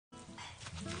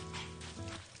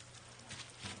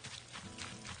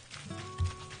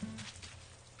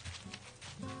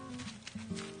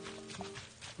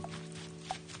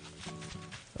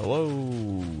Hello,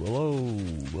 hello,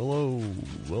 hello,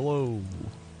 hello,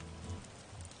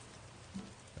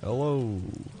 hello.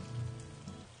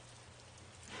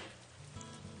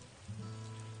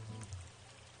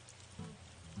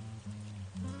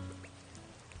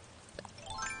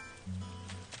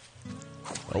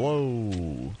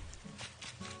 Hello.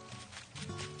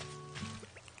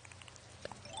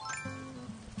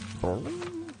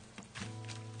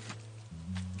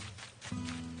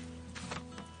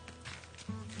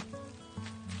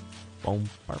 Boom,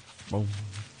 boom.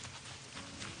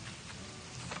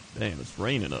 Damn, it's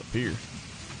raining up here.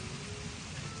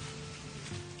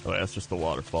 Oh, that's just the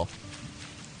waterfall.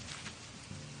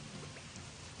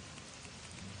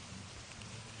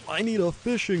 I need a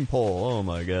fishing pole. Oh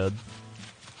my god.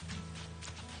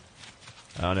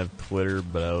 I don't have Twitter,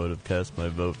 but I would have cast my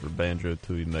vote for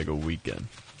Banjo-Tooie Mega Weekend.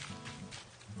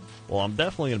 Well, I'm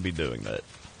definitely going to be doing that.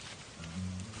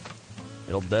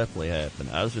 It'll definitely happen.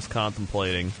 I was just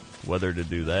contemplating whether to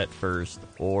do that first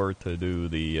or to do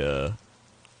the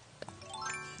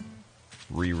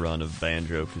rerun of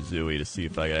Banjo-Kazooie to see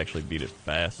if I could actually beat it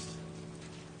fast.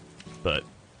 But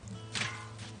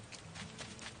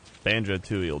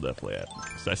Banjo-Tooie will definitely happen,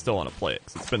 because I still want to play it,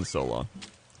 because it's been so long.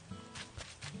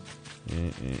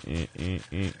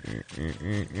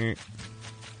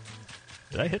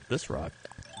 Did I hit this rock?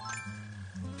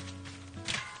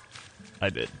 I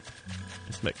did.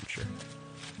 Just making sure.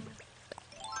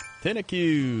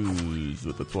 Tinnicuse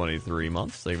with the 23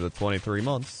 months. Save the 23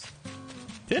 months.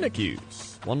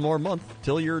 Tinnicuse. One more month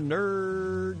till your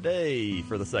nerd day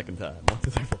for the second time. 1,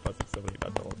 2, 3, 4, 5, 6, 7, 8,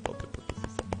 9, 10, 11, 12, 13, 14, 15,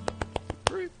 16, 17,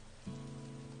 18, 19, 20.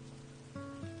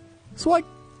 Swag.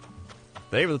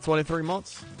 Save the 23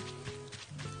 months.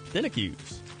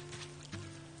 Tinnicuse.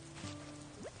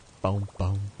 Boom,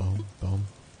 boom, boom, boom.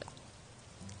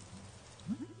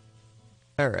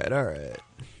 Alright, alright.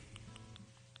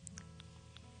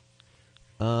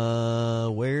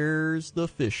 Where's the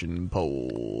fishing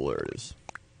pole? There it is.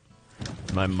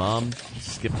 My mom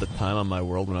skipped the time on my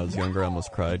world when I was younger. I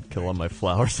almost cried. Kill all my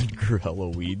flowers and grew hella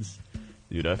weeds.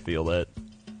 Dude, I feel that.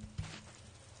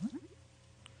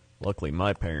 Luckily,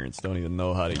 my parents don't even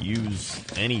know how to use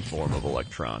any form of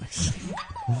electronics.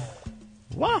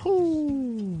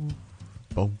 Wahoo!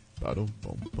 Boom, ba-dum,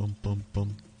 boom, boom, boom,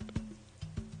 boom.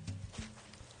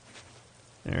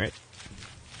 Alright.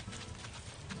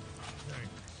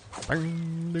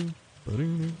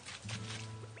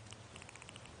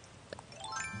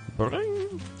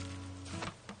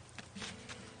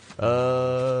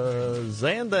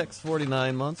 Zandex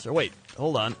 49 months. Or wait,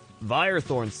 hold on.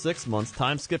 Virethorn 6 months.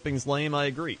 Time skipping's lame, I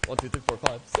agree. 1, 2, 3, 4,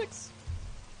 5, 6.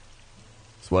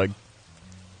 Swag.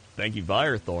 Thank you,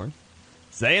 Virethorn.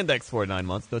 Zandex 49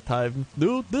 months. No time.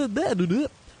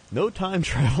 No time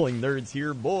traveling nerds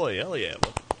here, boy. Hell yeah.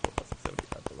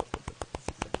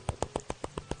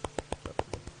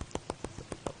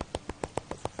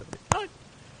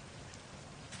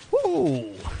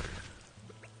 Woo!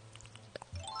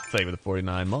 Favor the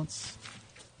 49 months.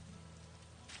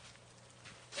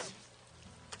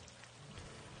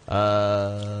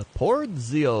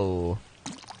 Pordzio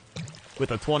with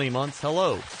the 20 months.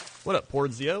 Hello. What up,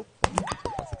 Pordzio?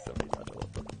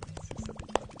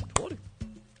 20.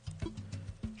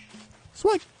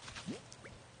 Swag.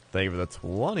 Thank you for the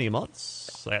 20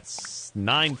 months. That's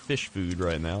 9 fish food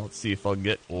right now. Let's see if I'll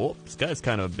get... Oh, this guy's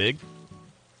kind of big,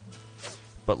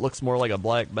 but looks more like a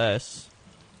black bass.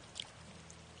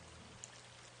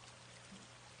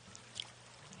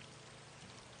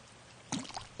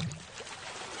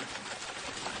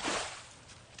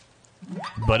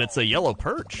 But it's a yellow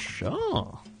perch.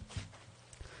 Oh.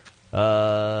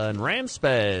 And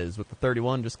Ramspaz with the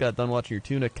 31. Just got done watching your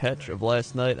tuna catch of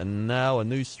last night, and now a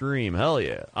new stream. Hell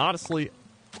yeah. Honestly,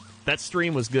 that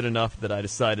stream was good enough that I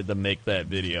decided to make that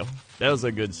video. That was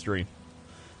a good stream.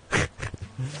 1,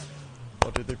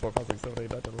 2, 3, 4, 5, 6, 7,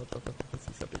 8, 9, 10, 11, 12, 13, 14,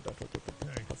 15,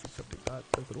 16, 17, 18,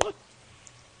 19, 20. What?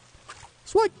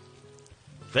 Swag.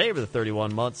 Favor the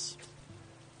 31 months.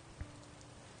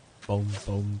 Boom,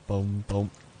 boom, boom,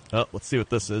 boom. Oh, let's see what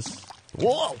this is.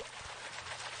 Whoa!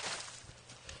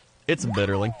 It's a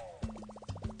bitterling.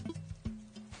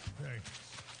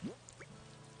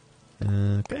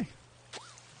 Okay.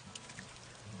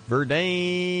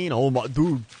 Verdane. Oh my,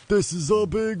 dude, this is a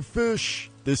big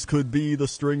fish. This could be the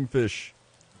stringfish.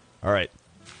 Alright.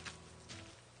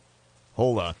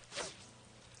 Hold on.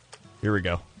 Here we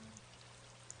go.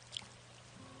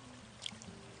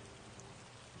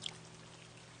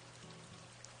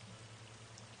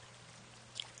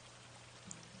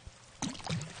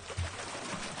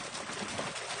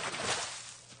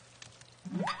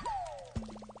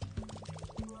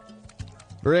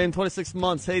 Verdane, 26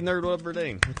 months. Hey, nerd, what up,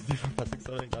 Verdane?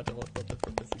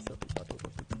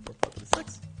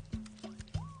 6.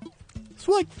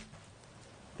 Sweet.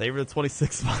 They were the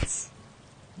 26 months.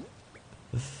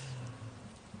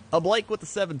 A Blake with the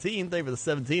 17. They were the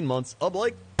 17 months. A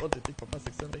Blake. 1, 2, 3, 4, 5,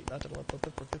 6, 7, 8, 9, 10, 11, 12,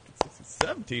 13, 14, 15, 16,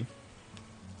 17.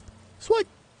 Sweet.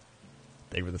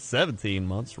 They were the 17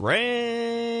 months.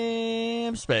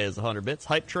 Ram Spaz, 100 bits.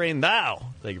 Hype Train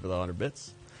now. Thank you for the 100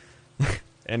 bits.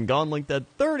 And Gone Link Dead,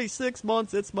 36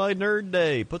 months. It's my nerd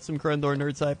day. Put some Crendor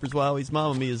Nerds, Hypers, Wowies,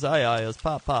 Mamma Mia's, Ayayas,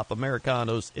 Pop Pop,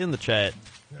 Americanos in the chat.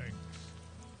 Dang.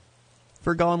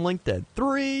 For Gone Link Dead.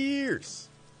 3 years.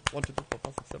 1, 2, 3, 4,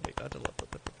 5, 6, 7, 8, 9, 10, 11,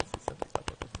 12, 13, 14, 15,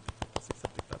 16,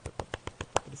 17, 18, 19,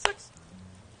 20, 26.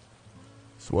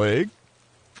 Swag.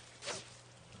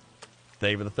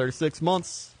 They were the 36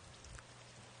 months.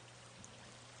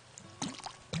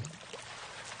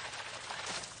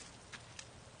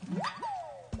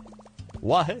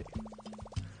 Why? Hey.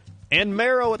 And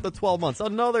Marrow at the 12 months.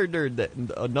 Another Nerd Day.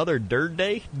 Another Nerd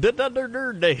Day? Another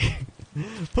Nerd Day.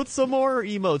 Put some more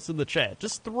emotes in the chat.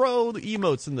 Just throw the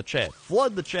emotes in the chat.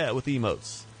 Flood the chat with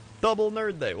emotes. Double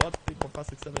Nerd Day. 1, 2, 3, 4, 5,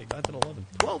 6, 7, 8, 9, 10, 11,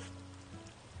 12.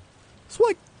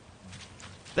 Sweet.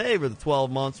 They were the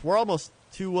 12 months. We're almost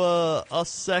to a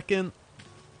second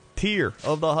tier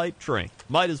of the hype train.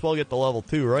 Might as well get the level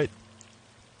 2, right?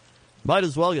 Might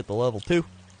as well get the level 2.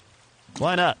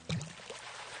 Why not?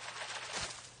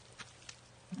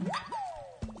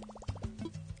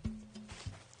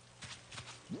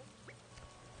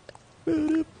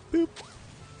 Boop, boop.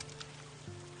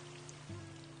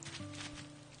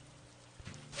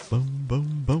 Boom,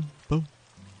 boom, boom, boom,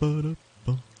 ba-da,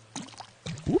 boom.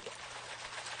 Whoop.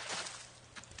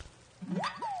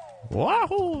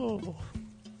 Wahoo!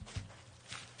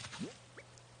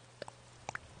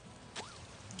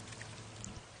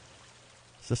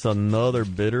 Is this another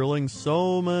bitterling?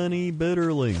 So many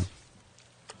bitterling.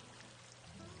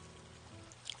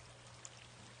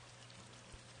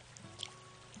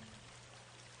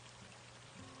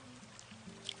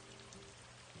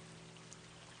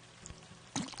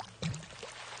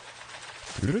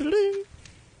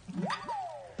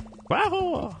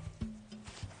 Wow!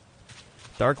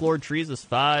 Dark Lord Trees is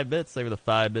 5 bits. They were the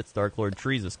 5 bits. Dark Lord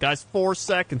Trees is. Guys, 4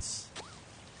 seconds.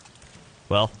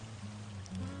 Well,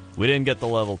 we didn't get the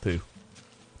level 2.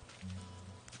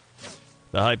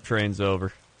 The hype train's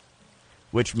over.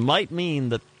 Which might mean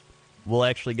that we'll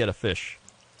actually get a fish.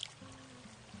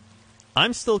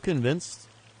 I'm still convinced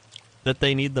that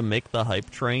they need to make the hype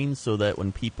train so that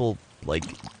when people, like,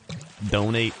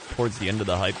 donate towards the end of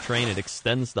the hype train, it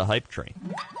extends the hype train.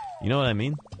 You know what I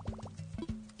mean?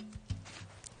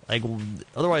 Like,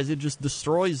 otherwise it just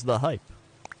destroys the hype.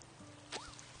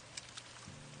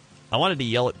 I wanted to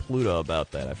yell at Pluto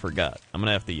about that. I forgot. I'm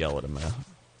gonna have to yell at him now.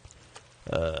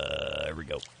 There we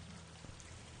go.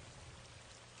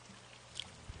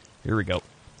 Here we go.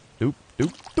 Doop,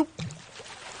 doop, doop.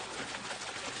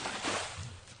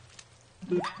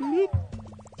 Doop, doop.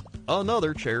 Oh no,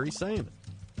 they're cherry saying it.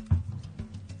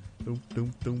 Doom,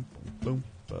 doom, doom, boom,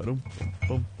 ba-doom,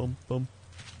 boom, boom, boom.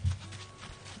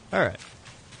 All right.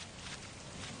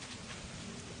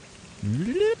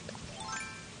 Doop,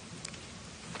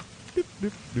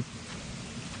 doop, doop.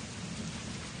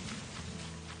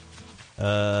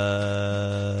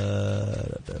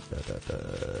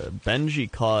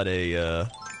 Benji caught a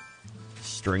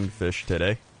stringfish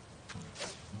today.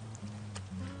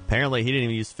 Apparently, he didn't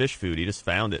even use fish food. He just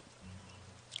found it.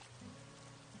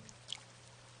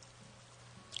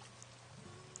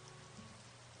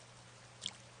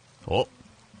 Oh.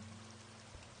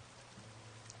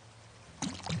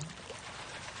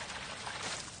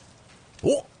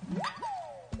 Oh.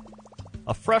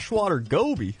 A freshwater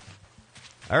goby.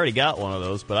 I already got one of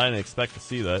those, but I didn't expect to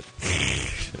see that.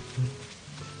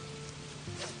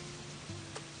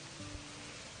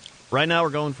 Right now we're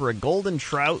going for a golden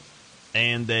trout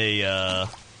and a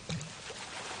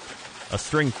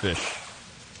stringfish.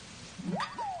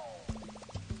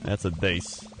 That's a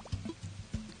base.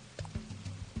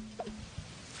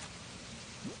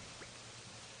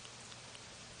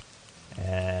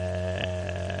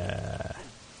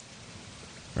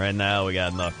 Right now we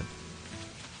got nothing.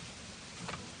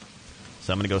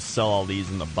 So I'm gonna go sell all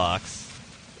these in the box.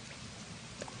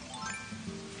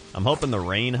 I'm hoping the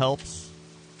rain helps.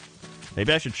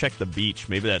 Maybe I should check the beach.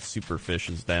 Maybe that superfish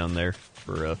is down there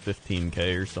for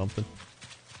 15k or something.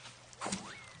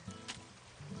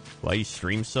 Why you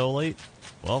stream so late?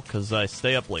 Well, because I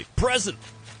stay up late. Present!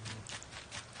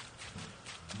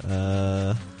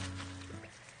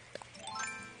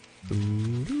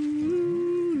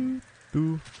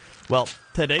 Well,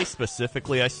 today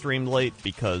specifically I streamed late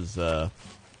because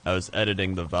I was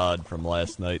editing the VOD from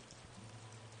last night.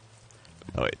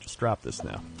 Oh wait, just drop this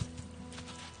now.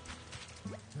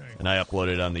 And I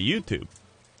uploaded it on the YouTube.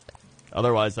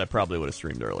 Otherwise, I probably would have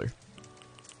streamed earlier.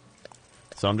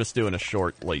 So I'm just doing a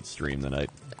short, late stream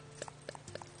tonight.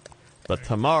 But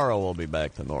tomorrow we'll be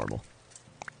back to normal.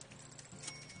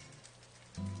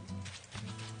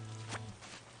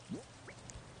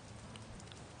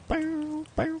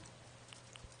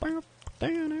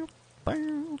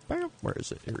 Where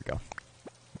is it? Here we go.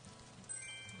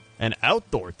 An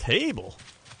outdoor table?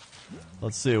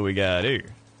 Let's see what we got here.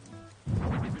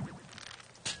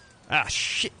 Ah,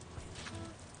 shit.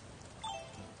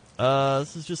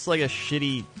 This is just like a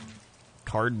shitty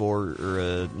cardboard,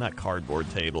 or not cardboard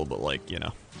table, but like, you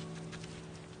know,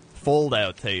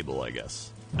 fold-out table, I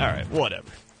guess. Alright, whatever.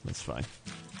 That's fine.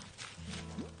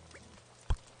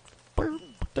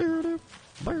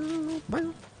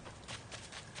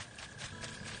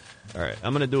 Alright,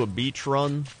 I'm gonna do a beach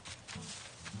run.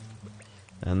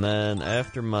 And then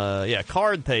after my... yeah,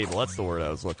 card table. That's the word I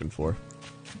was looking for.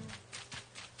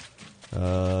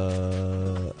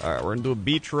 Alright, we're gonna do a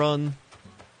beach run.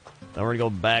 Then we're gonna go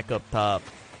back up top.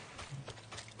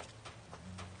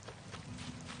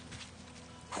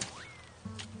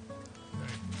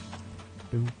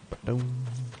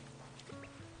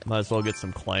 Might as well get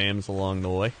some clams along the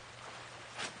way.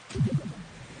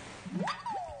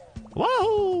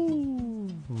 Whoa!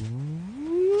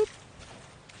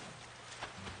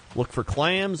 Look for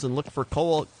clams and look for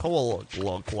I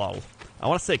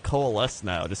want to say coalesce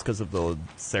now, just because of the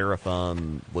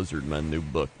Seraphon Lizardmen new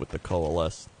book with the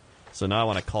coalesce. So now I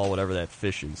want to call whatever that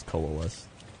fish is coalesce.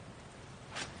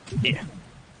 Yeah.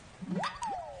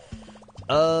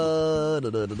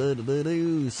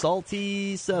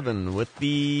 Salty 7 with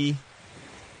the...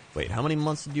 wait, how many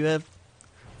months did you have?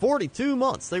 42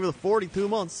 months. They were the 42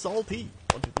 months. Salty.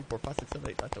 1, 2, 3, 4, 5, 6, 7,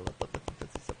 8, 9, 10, 11, 12, 13, 14,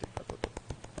 15,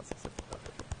 16,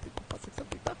 17,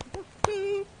 18, 19,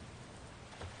 20.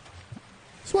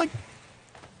 Swag.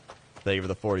 Thank you for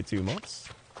the 42 months.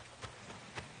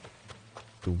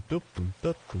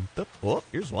 Oh,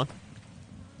 here's one.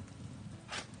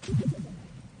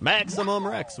 Maximum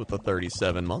Rex with the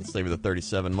 37 months. Thank you for the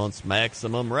 37 months.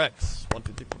 Maximum Rex. 1,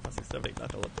 2, 3, 4, 5, 6, 7, 8, 9,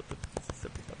 10, 11, 12, 13, 14,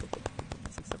 15,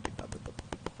 16, 17, 18, 19,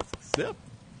 20.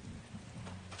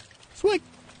 Swag.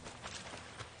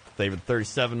 Thank you for the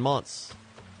 37 months.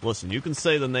 Listen, you can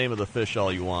say the name of the fish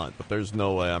all you want, but there's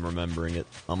no way I'm remembering it.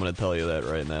 I'm going to tell you that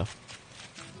right now.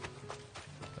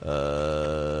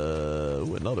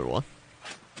 Ooh, another one.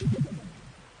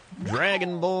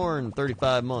 Dragonborn,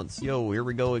 35 months. Yo, here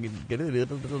we go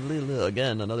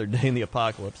again. Another day in the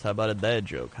apocalypse. How about a dad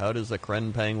joke? How does a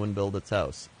Kren penguin build its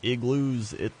house?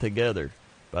 Igloos it together.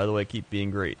 By the way, keep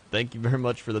being great. Thank you very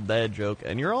much for the dad joke,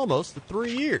 and you're almost at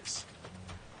 3 years.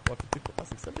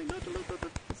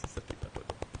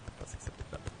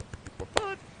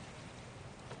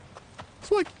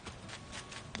 Sweet.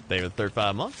 David,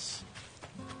 35 months.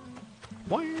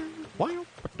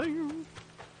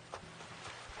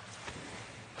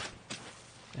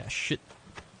 Ah, shit.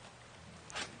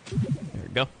 There we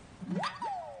go.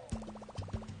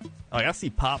 Oh, I gotta see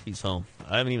Poppy's home.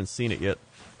 I haven't even seen it yet.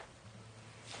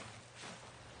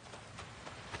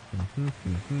 I'm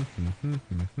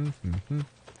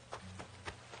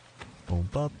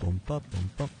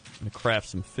gonna craft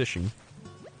some fishing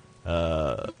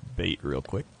bait real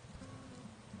quick.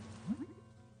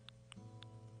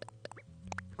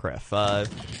 Craft 5.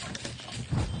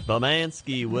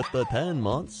 Bamansky with the 10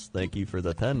 months. Thank you for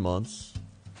the 10 months.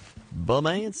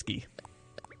 Bamansky.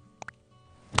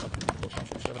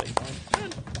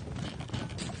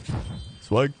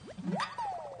 Swag.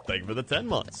 Thank you for the 10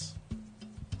 months.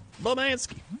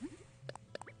 Bamansky.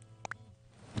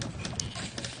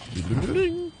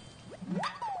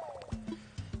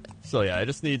 So yeah, I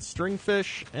just need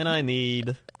stringfish and I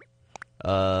need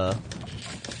the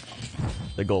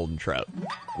golden trout,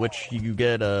 which you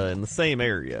get in the same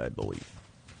area, I believe.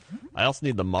 I also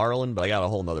need the marlin, but I got a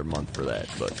whole nother month for that.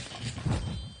 But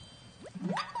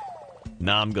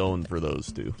now I'm going for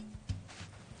those two.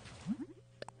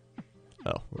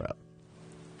 Oh, we're out.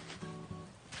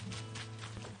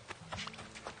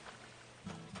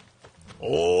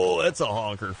 Oh, that's a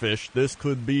honker fish. This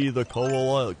could be the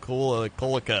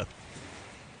Kolaka.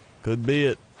 Could be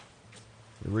it.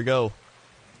 Here we go.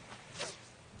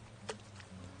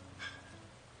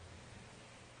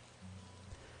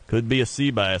 Could be a sea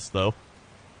bass, though.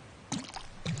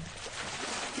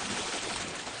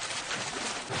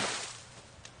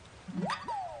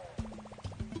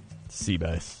 Sea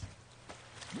bass.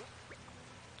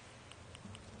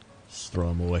 Just throw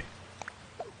them away.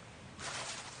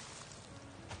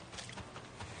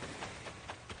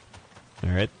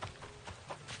 Alright.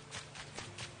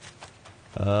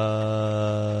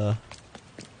 Alright,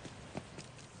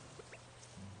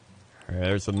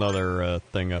 there's another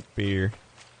thing up here.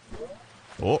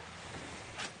 Oh.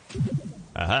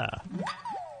 Aha.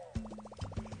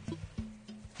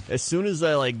 As soon as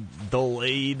I, like,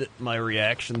 delayed my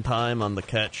reaction time on the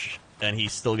catch, and he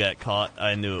still got caught,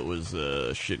 I knew it was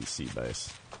a shitty sea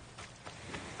bass.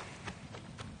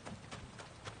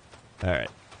 Alright.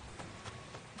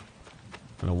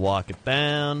 I'm gonna walk it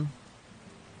down.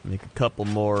 Make a couple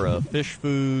more fish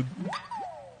food.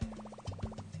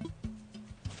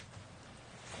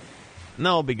 And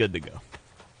I'll be good to go.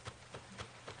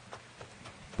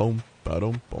 Boom,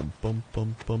 ba-dum, bum, bum,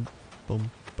 bum, bum, bum,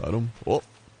 ba-dum. Oh,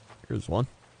 here's one.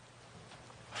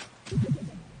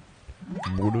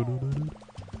 I'm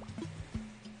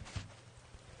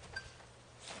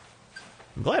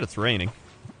glad it's raining.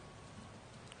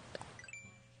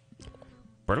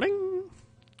 Burling.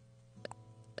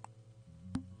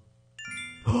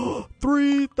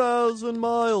 3,000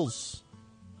 miles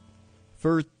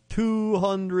for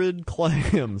 200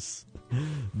 clams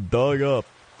dug up.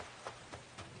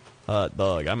 Hot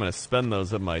dog. I'm gonna spend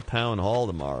those at my town hall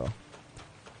tomorrow.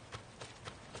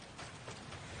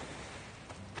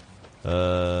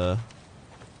 Alright,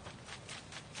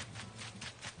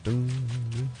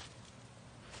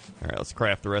 let's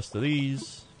craft the rest of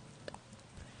these.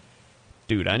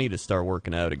 Dude, I need to start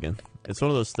working out again. It's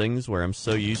one of those things where I'm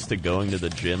so used to going to the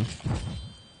gym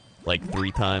like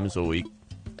 3 times a week,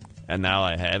 and now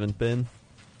I haven't been.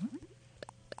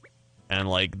 And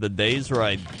like the days where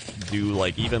I do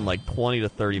like even like 20 to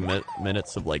 30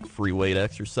 minutes of like free weight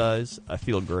exercise, I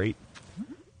feel great.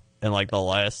 And like the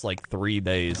last like 3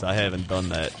 days, I haven't done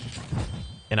that,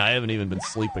 and I haven't even been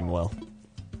sleeping well.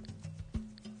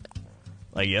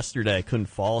 Like yesterday, I couldn't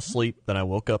fall asleep. Then I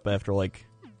woke up after like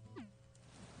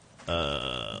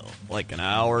an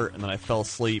hour, and then I fell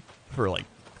asleep for like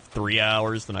 3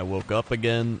 hours. Then I woke up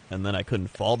again, and then I couldn't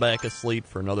fall back asleep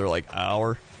for another like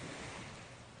hour.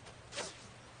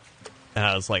 And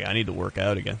I was like, I need to work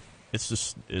out again. It's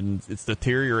just, it's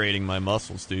deteriorating my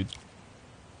muscles, dude.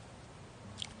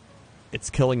 It's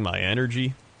killing my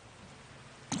energy.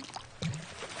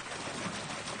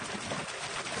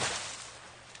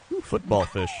 Ooh, football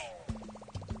fish.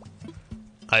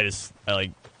 I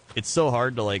like, it's so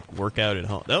hard to like work out at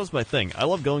home. That was my thing. I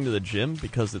love going to the gym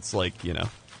because it's like, you know,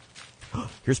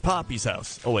 here's Poppy's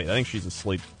house. Oh wait, I think she's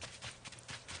asleep.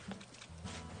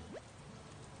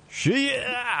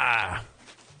 Yeah.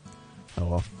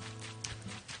 Oh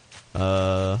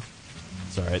well.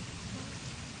 It's alright.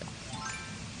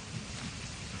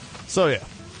 So yeah.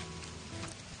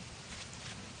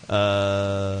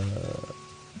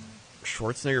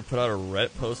 Schwarzenegger put out a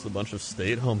Reddit post with a bunch of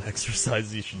stay-at-home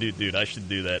exercises you should do. Dude, I should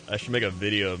do that. I should make a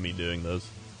video of me doing those.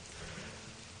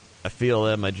 I feel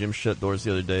that my gym shut doors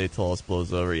the other day till all this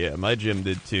blows over. Yeah, my gym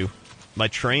did too. My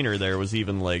trainer there was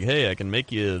even like, hey, I can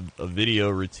make you a video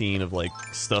routine of like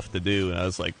stuff to do. And I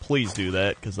was like, please do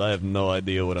that, because I have no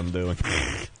idea what I'm doing.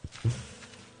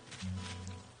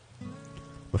 I'm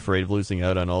afraid of losing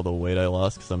out on all the weight I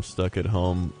lost because I'm stuck at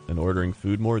home and ordering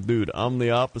food more. Dude, I'm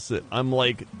the opposite. I'm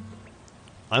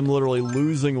literally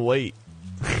losing weight.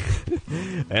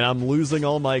 And I'm losing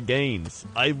all my gains.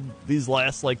 These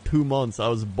last like 2 months, I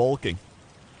was bulking.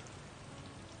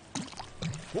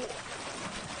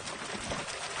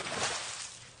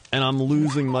 And I'm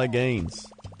losing my gains.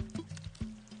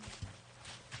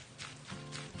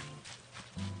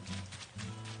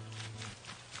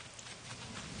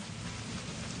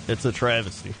 It's a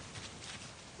travesty.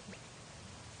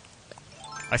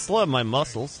 I still have my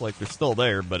muscles, like they're still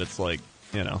there, but it's like,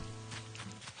 you know,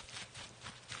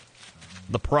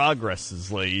 the progress is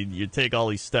like, you take all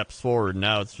these steps forward, and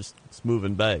now it's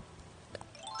moving back.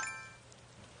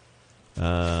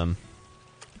 The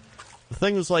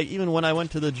thing was, like, even when I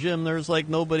went to the gym, there was, like,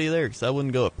 nobody there, because I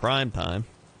wouldn't go at prime time.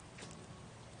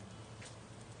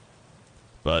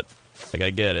 But, like, I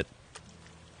get it.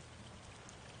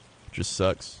 It just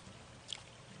sucks.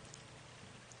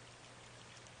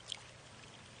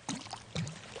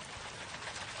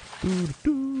 God,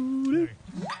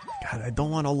 I don't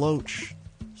want a loach.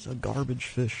 It's a garbage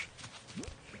fish.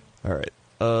 Alright.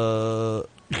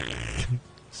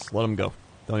 Just let him go.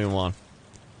 Don't even want him.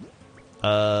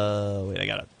 Wait, I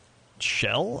got a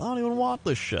shell? I don't even want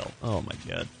this shell. Oh my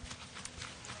god.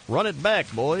 Run it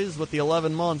back, boys, with the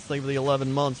 11 months. Thank you for the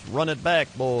 11 months. Run it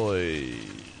back, boys.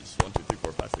 1, 2, 3,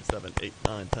 4, 5, 6, 7, 8,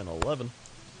 9, 10, 11.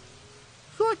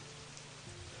 Fuck.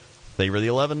 Thank you for the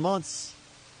 11 months.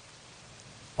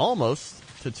 Almost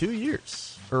to 2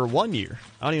 years. Or 1 year.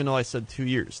 I don't even know I said 2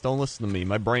 years. Don't listen to me.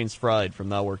 My brain's fried from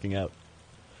not working out.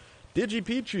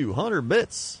 DigiPichu, 100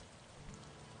 bits.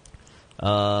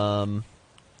 Doop,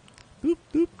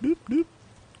 doop, doop, doop.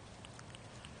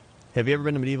 Have you ever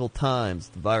been to Medieval Times?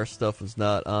 The virus stuff was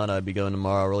not on. I'd be going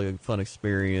tomorrow. Really fun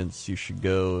experience. You should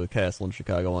go to a castle in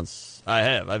Chicago once. I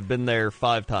have. I've been there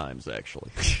 5 times,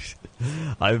 actually.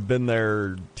 I've been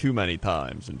there too many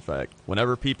times, in fact.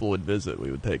 Whenever people would visit,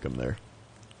 we would take them there.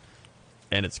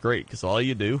 And it's great, because all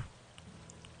you do,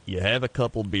 you have a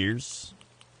couple beers,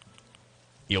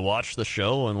 you watch the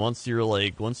show, and once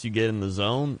you get in the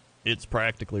zone, it's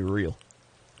practically real.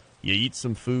 You eat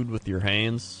some food with your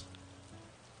hands.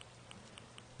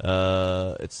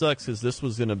 It sucks because this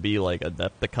was going to be like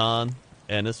Adepticon,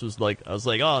 and this was like, I was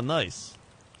like, oh, nice.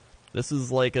 This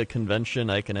is like a convention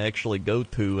I can actually go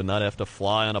to and not have to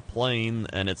fly on a plane,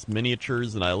 and it's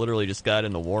miniatures, and I literally just got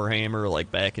into Warhammer like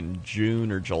back in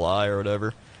June or July or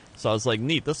whatever. So I was like,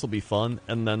 neat, this will be fun,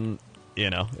 and then, you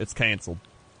know, it's canceled.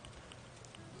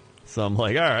 So I'm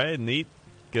like, alright, neat,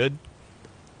 good.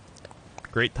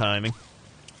 Great timing.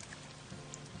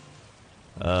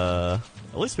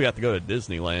 At least we got to go to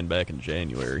Disneyland back in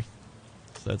January.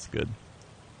 So that's good.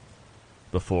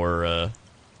 Before,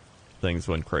 things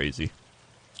went crazy.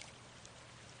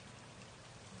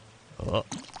 Oh.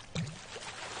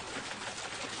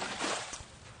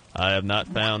 I have not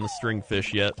found the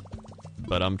stringfish yet,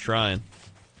 but I'm trying.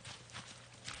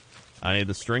 I need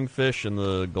the stringfish and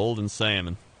the golden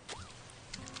salmon.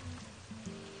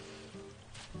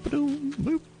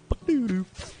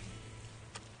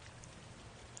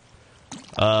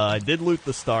 I did loot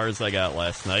the stars I got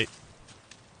last night.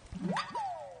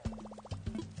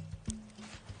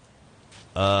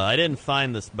 I didn't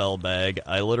find this bell bag.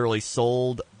 I literally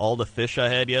sold all the fish I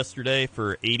had yesterday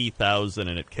for 80,000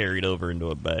 and it carried over into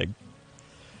a bag.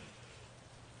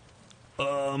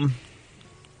 So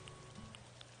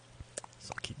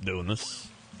I'll keep doing this.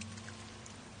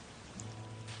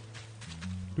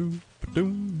 Come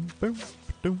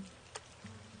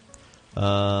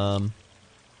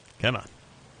on.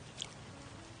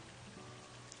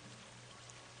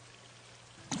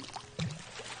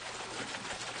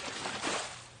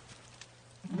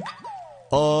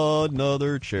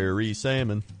 Another cherry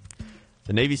salmon.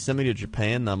 The Navy sent me to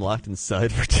Japan and I'm locked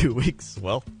inside for 2 weeks.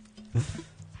 Well,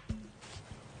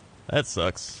 that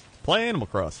sucks. Play Animal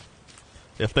Crossing.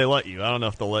 If they let you. I don't know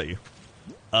if they'll let you.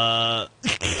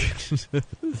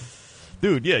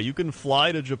 Dude, yeah, you can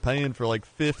fly to Japan for like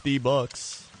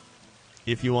 $50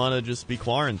 if you want to just be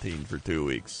quarantined for 2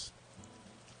 weeks.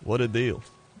 What a deal.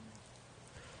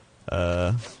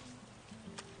 Come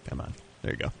on.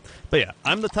 There you go. But yeah,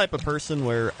 I'm the type of person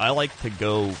where I like to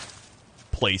go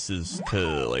places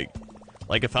to,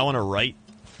 like if I want to write,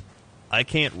 I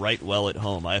can't write well at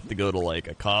home. I have to go to, like,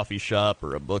 a coffee shop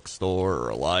or a bookstore or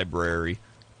a library.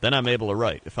 Then I'm able to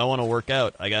write. If I want to work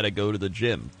out, I got to go to the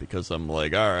gym because I'm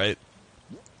like, all right,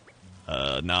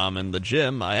 now I'm in the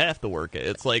gym, I have to work it.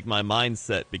 It's like my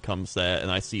mindset becomes that,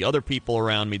 and I see other people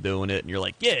around me doing it, and you're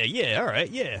like, yeah, all right,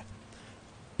 yeah.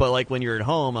 But, like, when you're at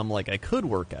home, I'm like, I could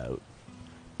work out.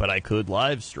 But I could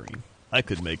live stream. I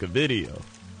could make a video.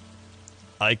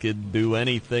 I could do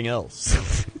anything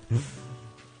else.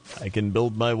 I can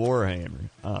build my Warhammer.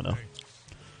 I don't know.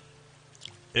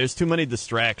 There's too many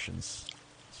distractions.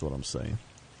 That's what I'm saying.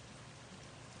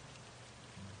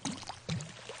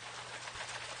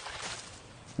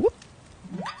 Whoop.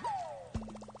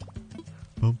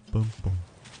 Bum, bum, bum.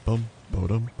 Bum,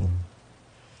 ba-dum, bum.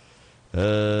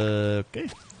 Okay.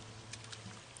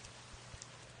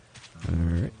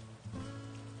 Alright.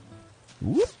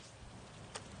 Whoop.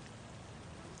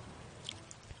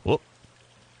 Whoop.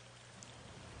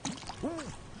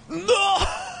 No!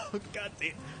 God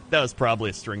damn. That was probably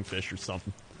a stringfish or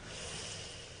something.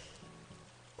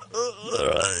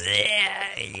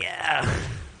 Yeah.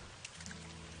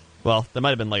 Well, that might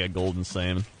have been like a golden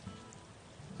salmon.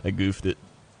 I goofed it.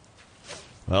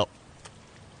 Well.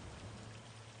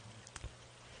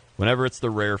 Whenever it's the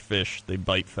rare fish, they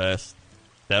bite fast.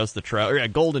 That was the trout. Yeah,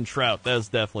 golden trout. That was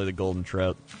definitely the golden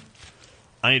trout.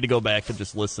 I need to go back to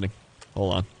just listening.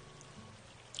 Hold on.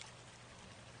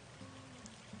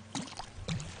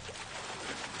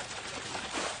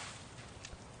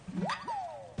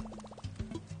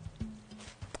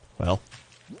 Well,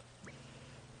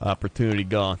 opportunity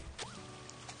gone.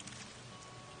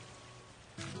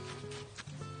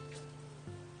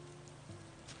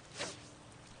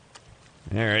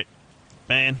 All right,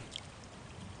 man.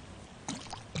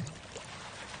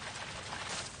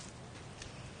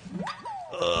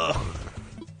 Ugh.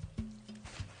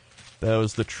 That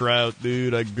was the trout,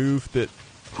 dude. I goofed it.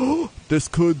 This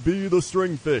could be the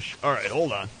stringfish. All right,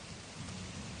 hold on.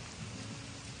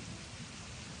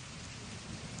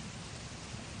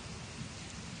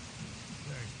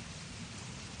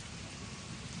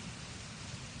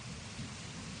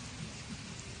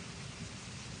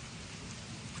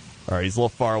 Alright, he's a little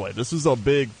far away. This is a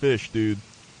big fish, dude.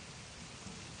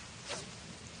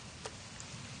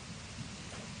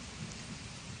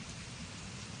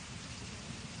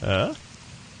 Huh?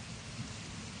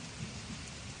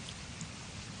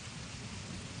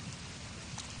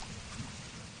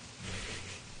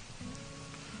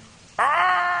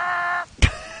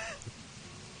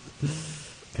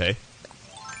 Okay.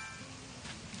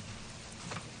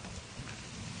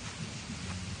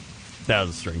 That was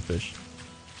a stringfish.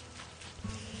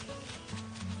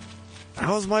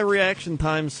 How is my reaction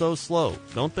time so slow?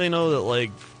 Don't they know that,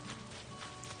 like,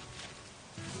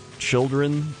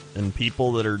 children and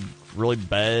people that are really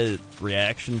bad at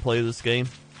reaction play this game?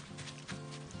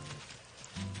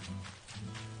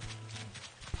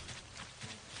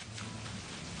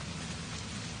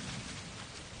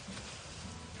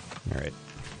 Alright.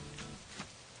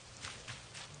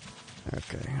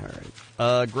 Okay,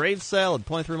 alright. Grave salad,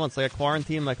 23 months. I got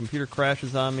quarantined. My computer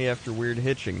crashes on me after weird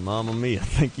hitching. Mamma mia.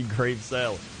 Thank you, grave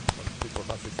salad.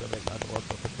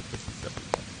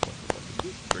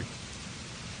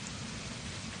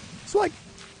 Swag.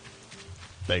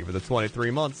 Thank you for the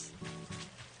 23 months.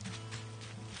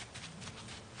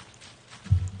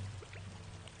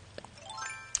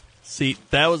 See,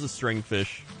 that was a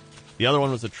stringfish. The other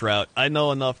one was a trout. I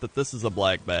know enough that this is a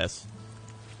black bass.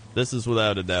 This is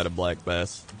without a doubt a black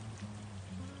bass.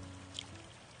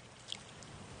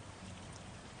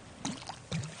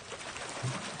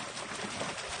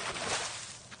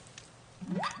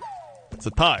 It's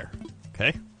a tire,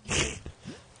 okay?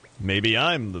 Maybe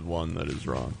I'm the one that is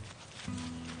wrong.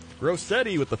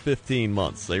 Grossetti with the 15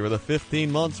 months. They were the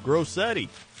 15 months Grossetti.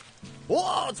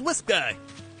 Whoa, it's Wisp Guy.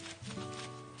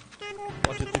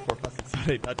 1, 2, 3, 4, 5, 6,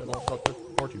 7, 8, 9, 10, 11, 12,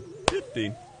 13, 14,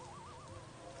 15.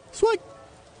 Swag.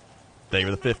 They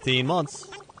were the 15 months.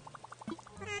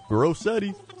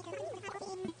 Grossetti.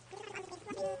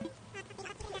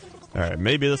 Alright,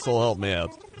 maybe this will help me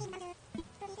out.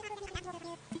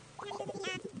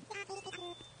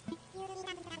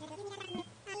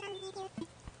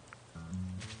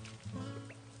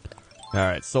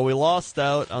 Alright, so we lost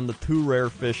out on the 2 rare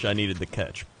fish I needed to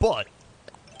catch, but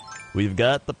we've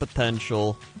got the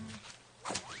potential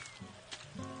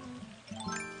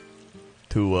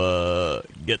to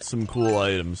get some cool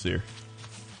items here.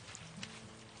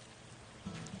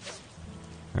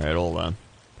 Alright, hold on.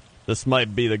 This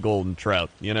might be the golden trout.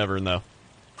 You never know.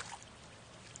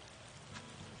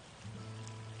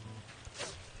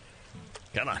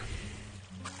 Come on.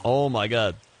 Oh my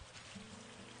god.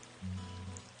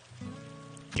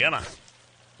 Come on.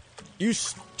 You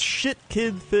shit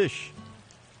kid fish.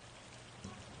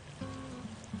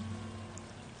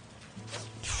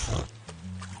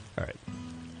 Alright.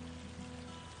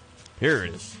 Here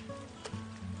it is.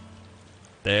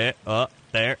 There.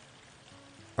 There.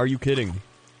 Are you kidding me?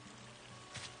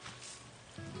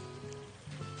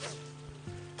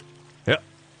 Yep.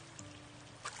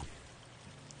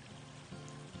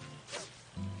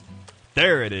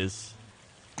 There it is.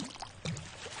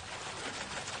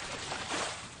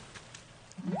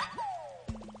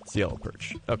 It's yellow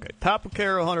perch. Okay,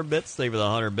 Tapacaro 100 bits. Thank you for the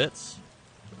 100 bits.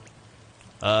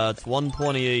 It's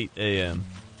 1:28 a.m.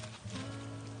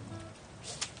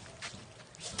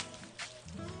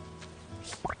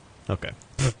 Okay.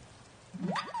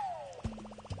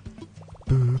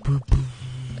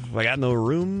 I got no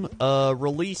room.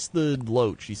 Release the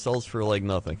loach. He sells for like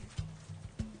nothing.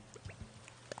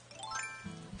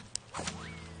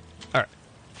 Alright.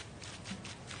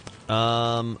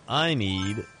 I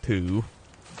need to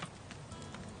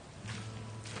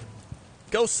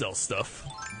go sell stuff.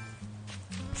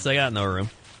 So I got no room.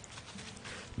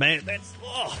 Man, that's...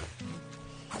 Oh,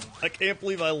 I can't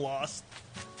believe I lost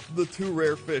the 2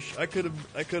 rare fish. I could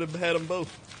have had them both.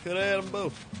 Could have had them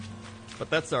both. But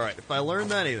that's alright. If I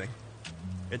learned anything,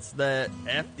 it's that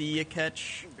after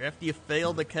you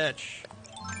fail to catch,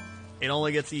 it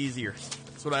only gets easier.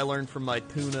 That's what I learned from my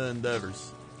tuna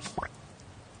endeavors.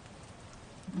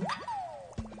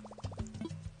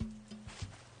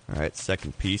 Alright,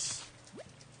 second piece.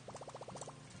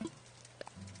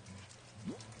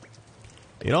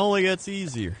 It only gets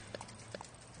easier.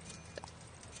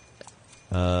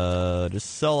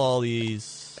 Just sell all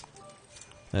these.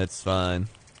 That's fine.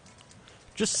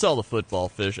 Just sell the football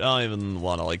fish. I don't even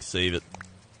want to, like, save it.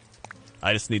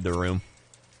 I just need the room.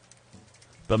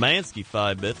 Bamansky,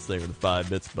 5 bits. They were the 5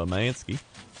 bits Bamansky.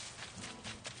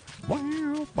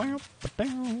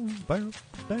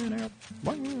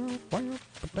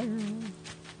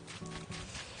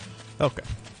 Okay.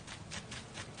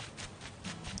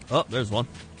 Oh, there's one.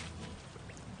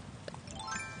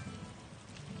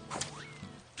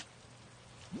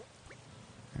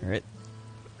 Alright.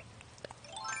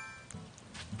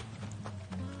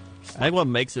 I think what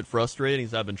makes it frustrating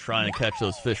is I've been trying to catch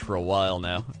those fish for a while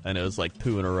now, and it was like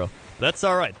 2 in a row. That's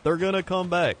alright. They're gonna come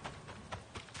back.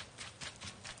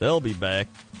 They'll be back.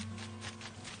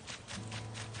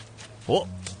 Whoa.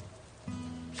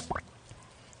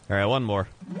 Alright, one more.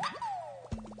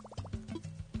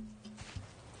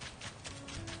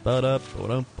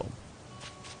 Ba-da-ba-dum-bum.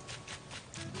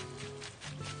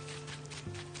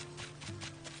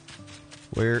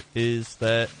 Where is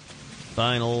that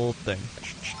final thing?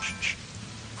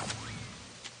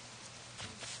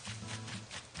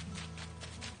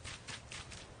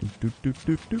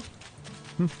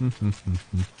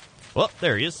 Well,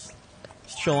 there he is.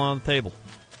 Just chilling on the table.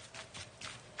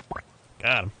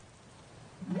 Got him.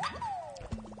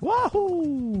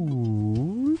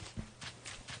 Wahoo!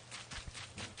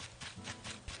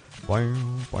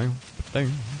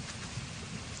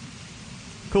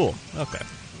 Cool. Okay.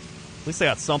 At least I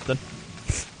got something.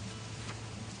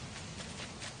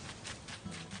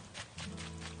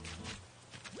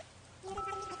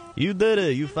 You did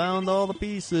it! You found all the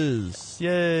pieces!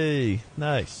 Yay!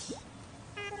 Nice.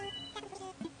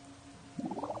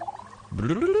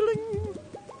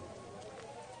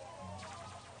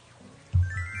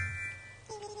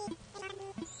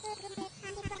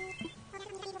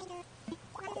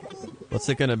 What's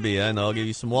it gonna be? I know, I'll give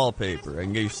you some wallpaper. I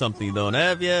can give you something you don't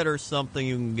have yet, or something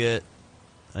you can get.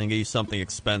 I can give you something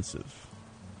expensive.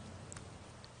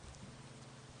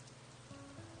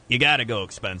 You gotta go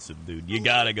expensive, dude. You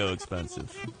gotta go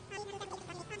expensive.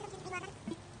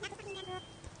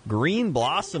 Green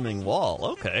blossoming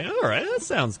wall. Okay, alright, that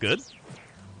sounds good.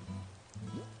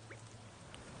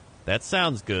 That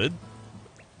sounds good,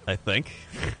 I think.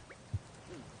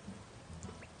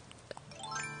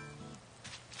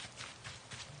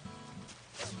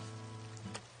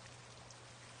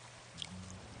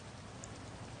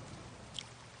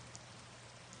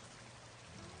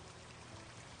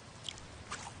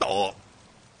 Oh.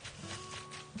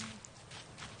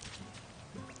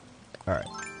 Alright.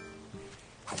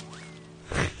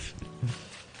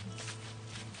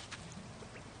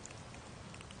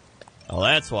 Oh,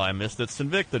 that's why I missed it.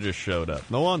 Sinvicta just showed up.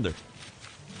 No wonder.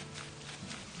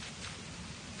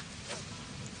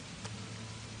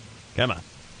 Come on.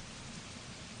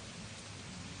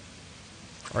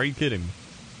 Are you kidding me?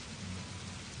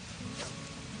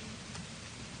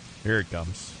 Here it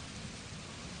comes.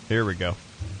 Here we go.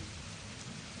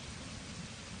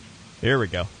 Here we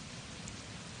go.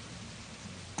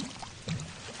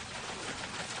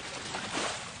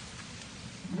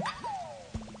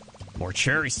 More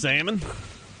cherry salmon.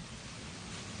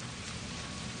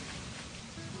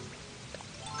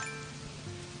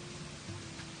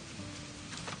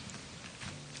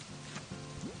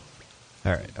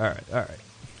 Alright, alright, alright.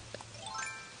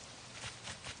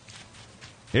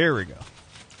 Here we go.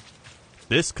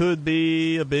 This could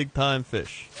be a big time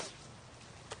fish.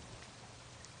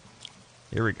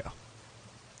 Here we go.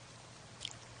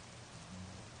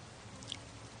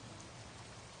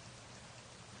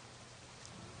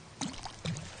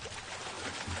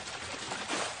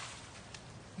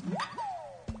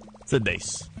 It's a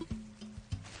dace.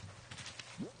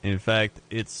 In fact,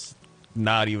 it's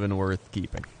not even worth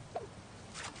keeping.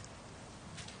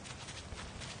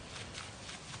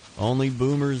 Only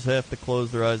boomers have to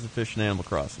close their eyes to fish in Animal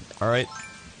Crossing. Alright?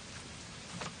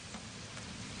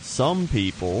 Some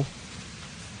people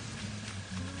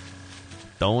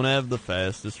don't have the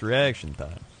fastest reaction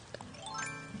time.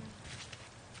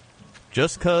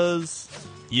 Just because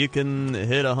you can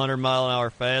hit a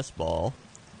 100-mile-an-hour fastball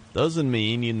doesn't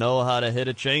mean you know how to hit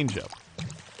a changeup.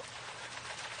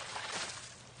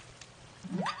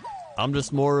 I'm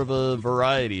just more of a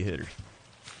variety hitter.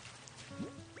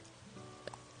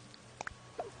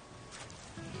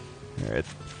 Alright.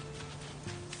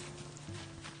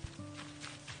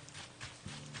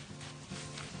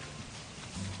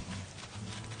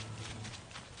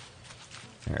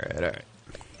 Alright.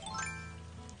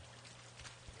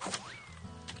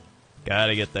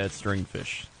 Gotta get that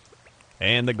stringfish.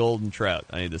 And the golden trout.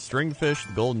 I need the stringfish,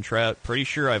 the golden trout. Pretty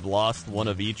sure I've lost one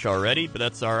of each already, but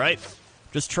that's alright.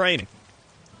 Just training.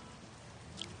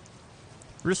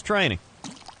 We're just training.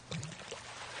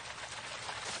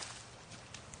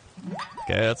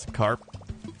 Okay, that's a carp.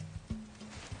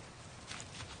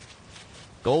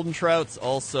 Golden trout's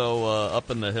also up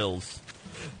in the hills.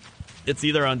 It's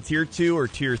either on tier 2 or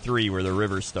tier 3 where the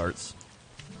river starts.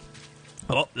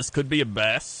 Oh, this could be a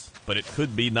bass, but it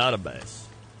could be not a bass.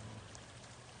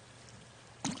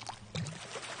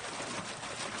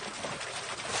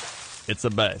 It's a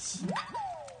bass.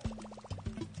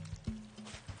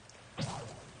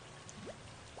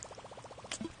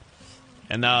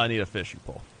 And now I need a fishing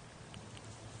pole.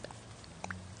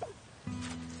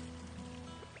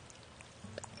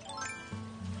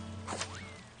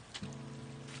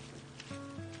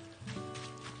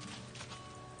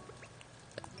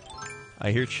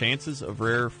 I hear chances of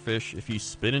rare fish if you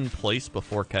spin in place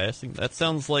before casting. That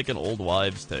sounds like an old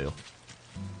wives' tale.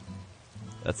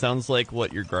 That sounds like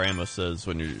what your grandma says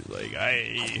when you're like,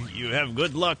 you have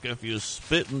good luck if you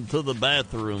spit into the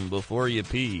bathroom before you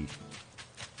pee.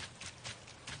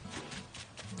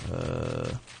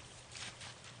 Do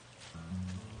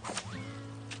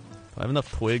I have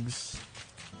enough twigs?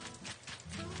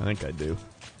 I think I do.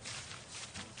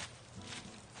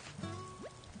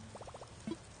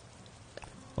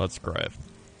 Let's craft.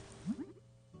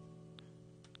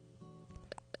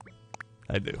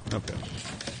 I do. Okay.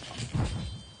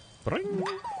 Bring.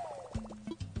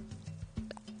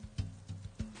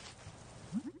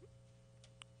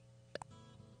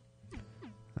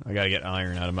 I gotta get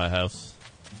iron out of my house.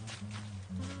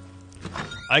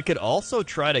 I could also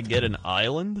try to get an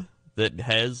island that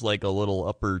has like a little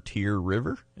upper tier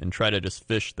river and try to just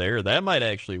fish there. That might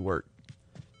actually work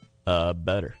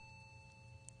better.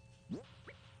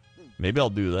 Maybe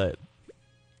I'll do that.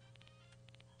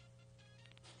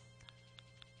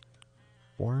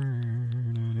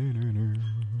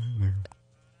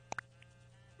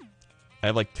 I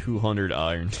have like 200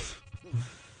 iron.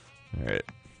 Alright.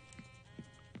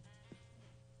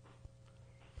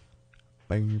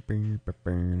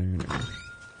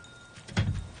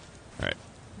 Alright.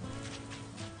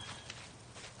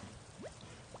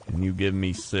 And you give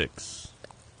me 6.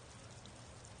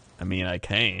 I mean, I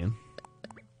can.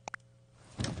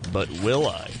 But will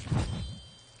I?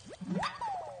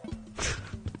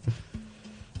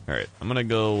 Alright, I'm gonna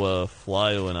go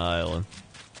fly to an island.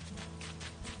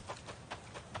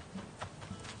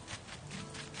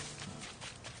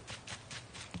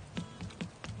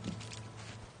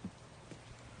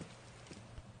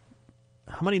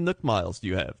 How many Nook miles do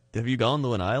you have? Have you gone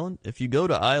to an island? If you go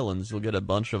to islands, you'll get a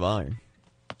bunch of iron.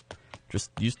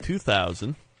 Just use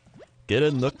 2,000. Get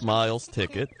a Nook miles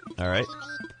ticket. Alright.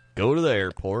 Go to the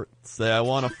airport. Say, I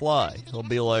want to fly. He'll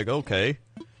be like, okay.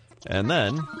 And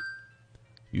then,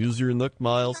 use your Nook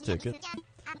miles ticket.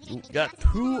 You got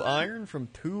 2 iron from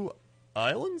 2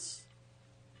 islands?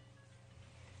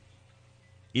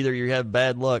 Either you have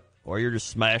bad luck, or you're just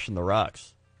smashing the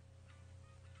rocks.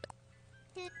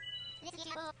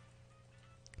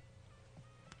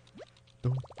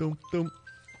 Dum, dum, dum.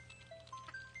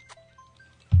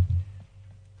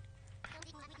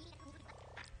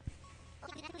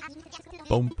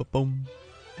 Boom, ba, boom.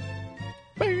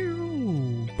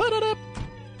 Bow, ba-da-da.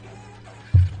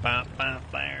 Bow, bow,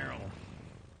 bow.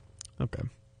 Okay.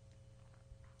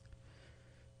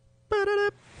 Ba-da-da.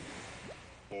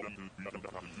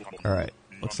 All right.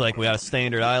 Looks like we got a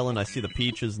standard island. I see the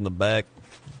peaches in the back.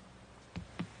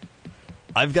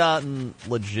 I've gotten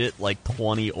legit like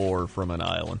 20 ore from an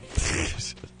island.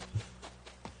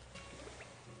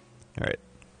 Alright.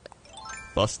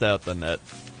 Bust out the net.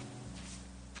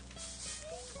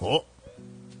 Oh!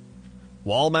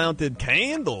 Wall-mounted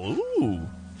candle! Ooh!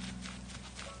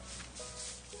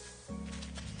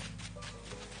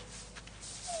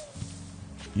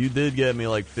 You did get me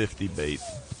like 50 bait.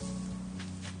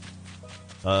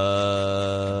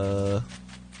 There's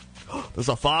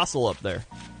a fossil up there.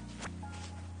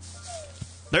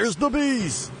 There's the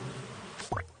bees!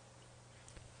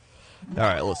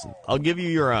 Alright, listen. I'll give you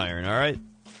your iron, alright?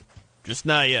 Just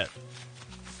not yet.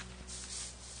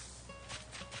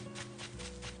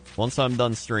 Once I'm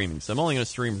done streaming. So I'm only going to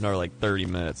stream for another like 30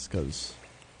 minutes, because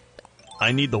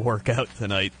I need to work out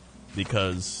tonight,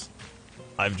 because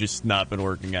I've just not been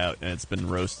working out, and it's been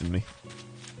roasting me.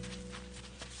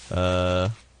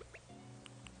 Got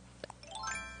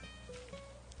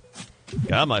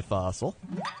my fossil.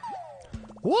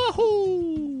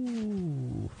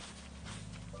 Woohoo!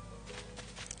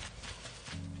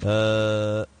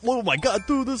 Oh my god,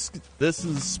 dude, this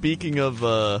is speaking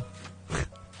of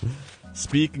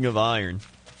speaking of iron.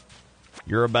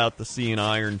 You're about to see an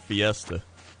iron fiesta.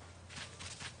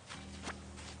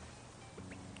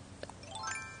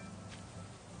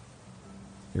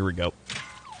 Here we go.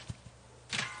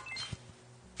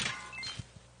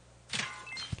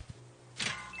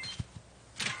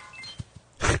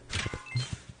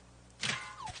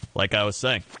 Like I was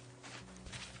saying.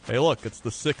 Hey, look, it's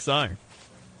the 6 iron.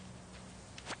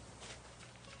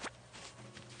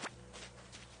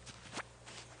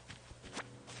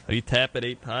 How do you tap it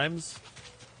 8 times?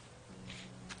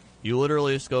 You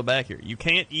literally just go back here. You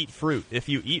can't eat fruit. If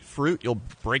you eat fruit, you'll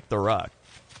break the rock.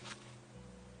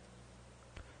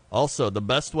 Also, the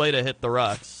best way to hit the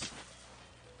rocks,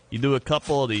 you do a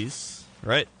couple of these,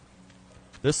 right?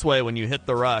 This way, when you hit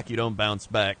the rock, you don't bounce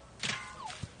back.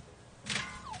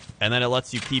 And then it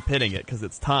lets you keep hitting it because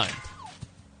it's timed.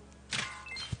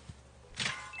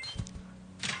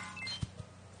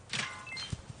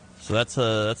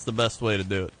 So that's the best way to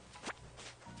do it.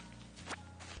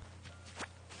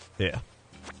 Yeah.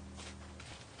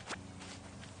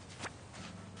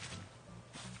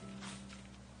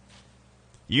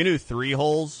 You can do 3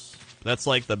 holes. That's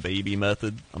like the baby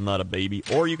method. I'm not a baby.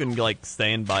 Or you can like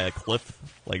stand by a cliff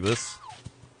like this.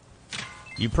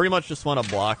 You pretty much just want to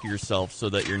block yourself so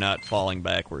that you're not falling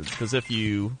backwards. Because if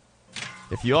you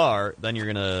are, then you're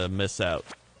gonna miss out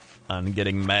on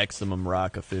getting maximum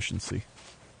rock efficiency.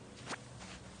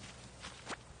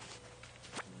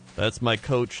 That's my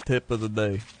coach tip of the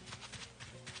day.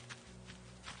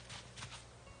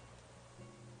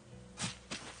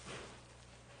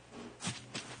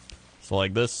 So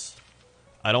like this,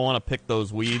 I don't want to pick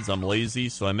those weeds. I'm lazy,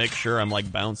 so I make sure I'm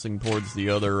like bouncing towards the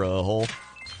other hole.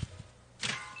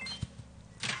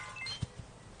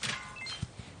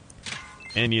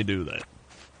 And you do that.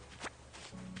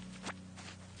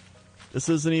 This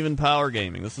isn't even power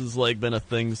gaming. This has like been a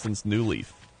thing since New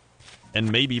Leaf.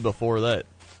 And maybe before that.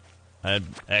 I had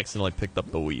accidentally picked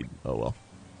up the weed. Oh well.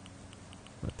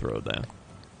 I'm gonna throw it down.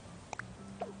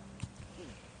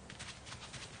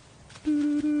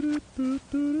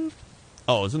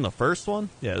 Oh, it was in the first one?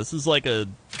 Yeah, this is like a...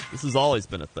 This has always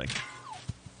been a thing.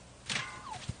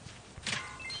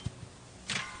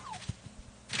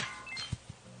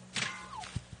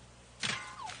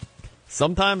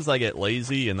 Sometimes I get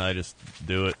lazy and I just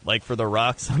do it. Like for the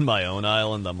rocks on my own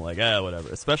island, I'm like, whatever.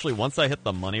 Especially once I hit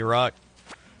the money rock,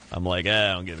 I'm like,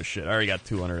 I don't give a shit. I already got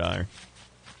 200 iron.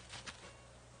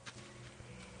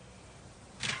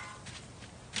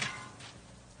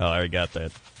 Oh, I already got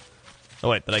that. Oh,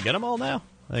 wait, did I get them all now?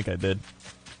 I think I did.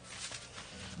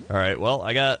 Alright, well,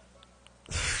 I got...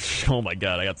 oh my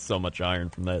god, I got so much iron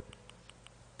from that.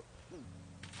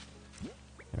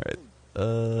 Alright,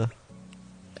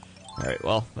 Alright,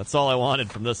 well, that's all I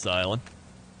wanted from this island.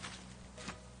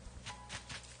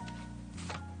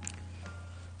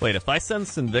 Wait, if I send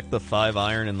Sinvicta 5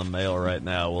 iron in the mail right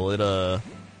now, will it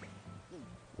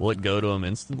go to him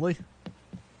instantly?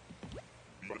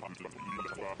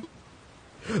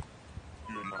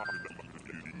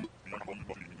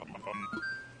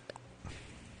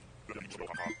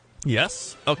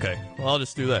 Yes? Okay, well, I'll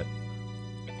just do that.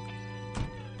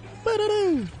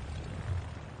 Ba-da-doo!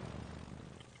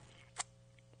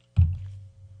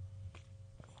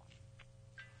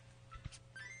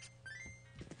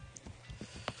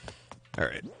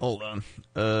 Alright, hold on.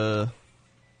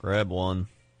 Grab one.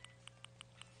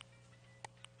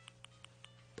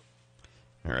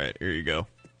 Alright, here you go.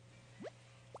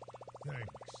 Thanks.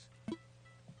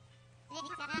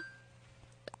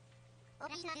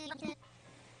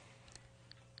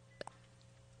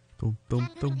 Dum, dum,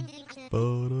 dum.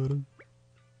 Ba-da-dum.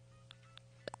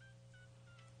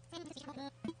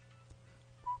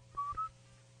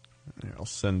 Here, I'll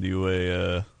send you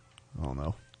a, I don't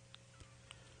know.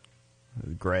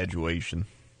 Graduation.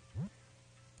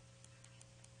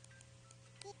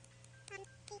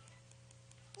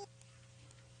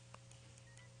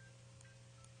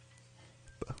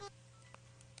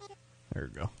 There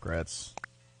you go. Grats.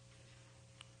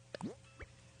 Here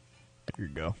you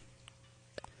go.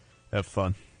 Have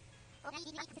fun.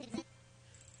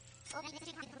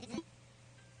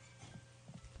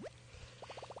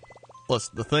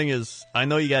 Listen, the thing is, I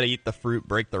know you gotta eat the fruit,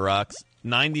 break the rocks.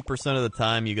 90% of the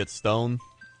time you get stoned,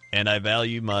 and I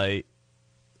value my...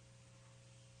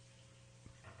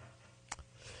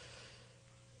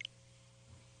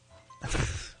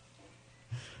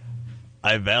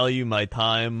 I value my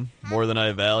time more than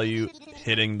I value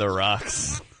hitting the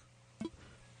rocks.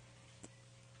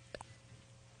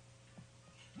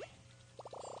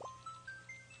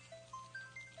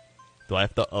 Do I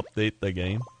have to update the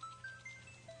game?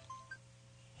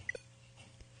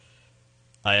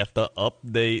 I have to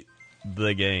update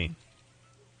the game.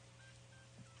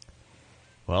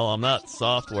 Well, I'm not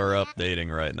software updating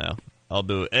right now. I'll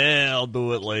do it. I'll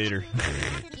do it later.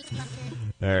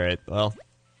 Alright, well.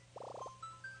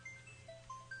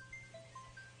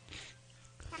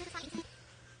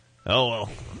 Oh well.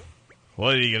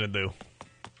 What are you gonna do?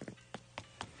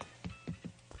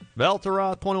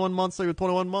 Valterra, 21 months, so you're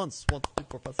 21 months. 1, 2, 3,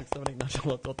 4, 5, 6, 7, 8, 9, 10,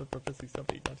 11, 12, 13, 14, 15, 16,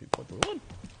 17, 18, 19, 20, 21.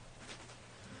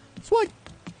 Sweet!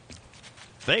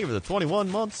 Thank you for the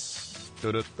 21 months.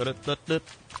 Bum,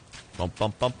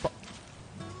 bum, bum, bum.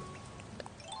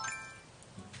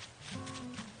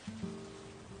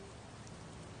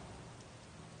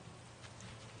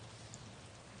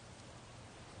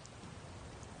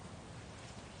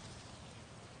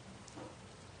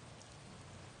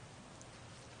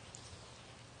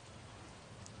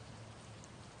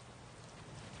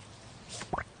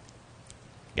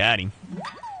 Got him.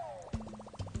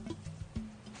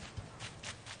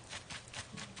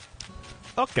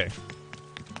 Okay.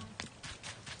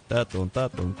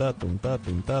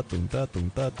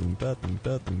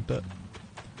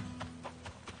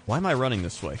 Why am I running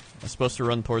this way? I'm supposed to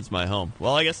run towards my home.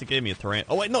 Well, I guess it gave me a terrain.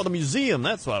 Oh, wait, no, the museum.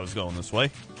 That's why I was going this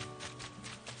way.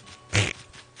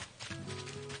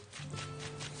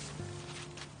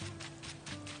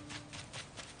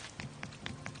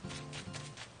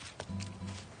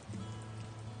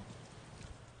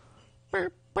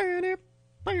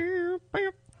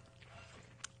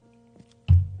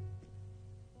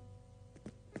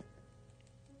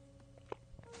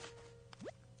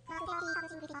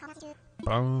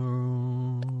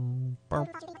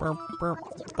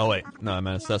 Oh wait, no, I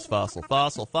meant assess fossil.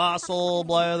 Fossil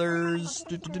blathers.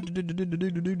 Here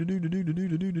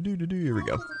we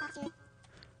go.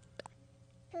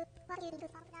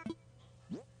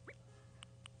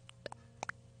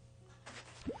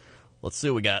 Let's see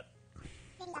what we got.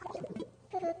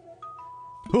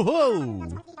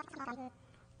 Whoa!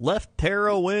 Left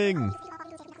Terra wing.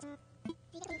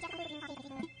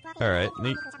 Alright,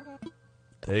 neat.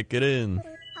 Take it in.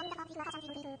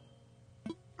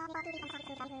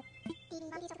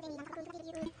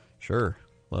 Sure.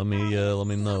 Let me know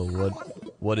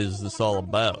what is this all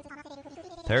about.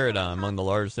 Pterodon, among the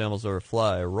largest animals ever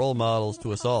fly. Role models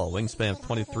to us all. Wingspan of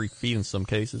 23 feet in some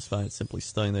cases. Find it simply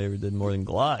stunning they ever did more than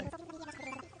glide.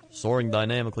 Soaring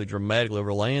dynamically, dramatically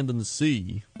over land and the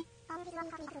sea.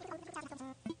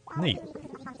 Neat.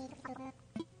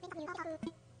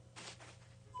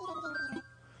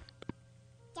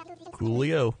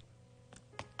 Coolio.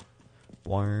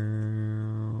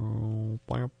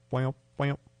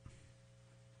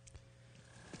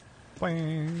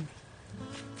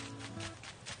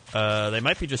 They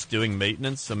might be just doing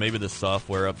maintenance, so maybe the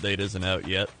software update isn't out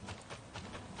yet.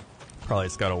 Probably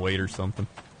it's gotta wait or something.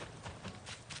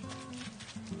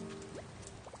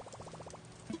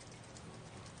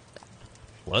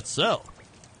 Let's sell.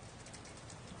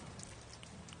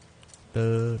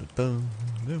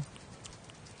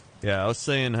 Yeah, I was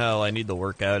saying how I need to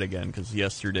work out again, because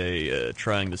yesterday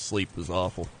trying to sleep was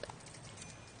awful.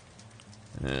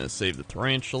 Save the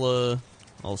tarantula.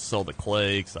 I'll sell the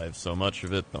clay, because I have so much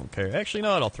of it. Don't care. Actually,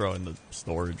 no, I'll throw it in the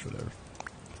storage, whatever.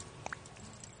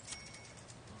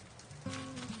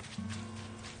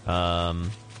 I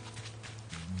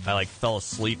fell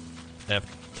asleep.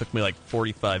 Took me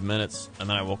 45 minutes, and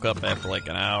then I woke up after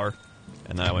an hour.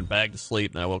 And then I went back to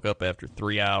sleep, and I woke up after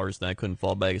 3 hours, and I couldn't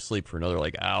fall back asleep for another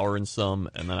hour and some,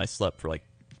 and then I slept for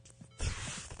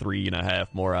 3.5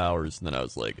 more hours, and then I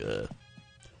was like, ugh.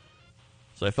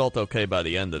 So I felt okay by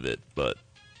the end of it, but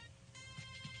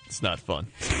it's not fun.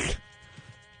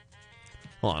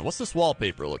 Hold on, what's this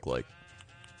wallpaper look like?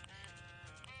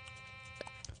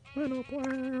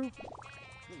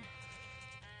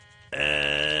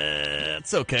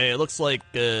 It's okay. It looks like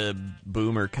a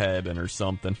boomer cabin or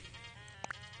something.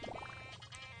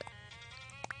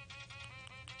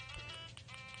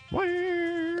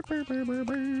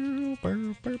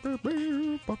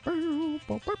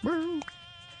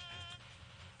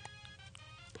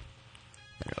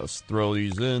 Let's throw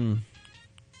these in.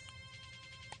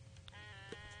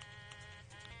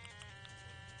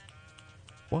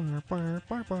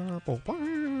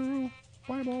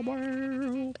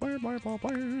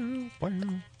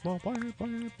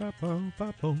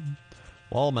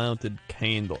 Wall-mounted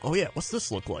candle. Oh yeah, what's this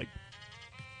look like?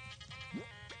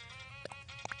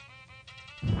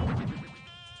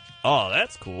 Oh,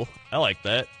 that's cool. I like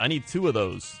that. I need 2 of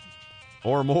those.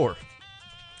 Or more.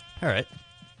 Alright.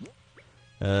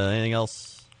 Anything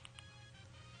else?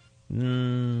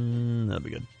 That'll be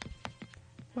good.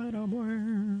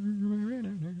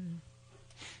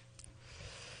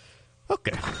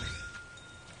 Okay.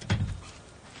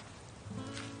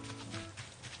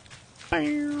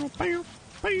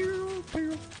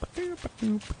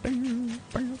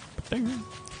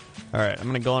 Alright, I'm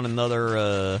gonna go on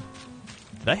another,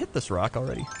 did I hit this rock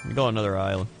already? I'm gonna go on another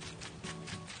island.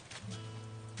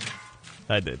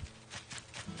 I did.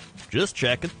 Just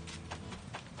checking.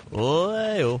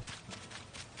 Oh,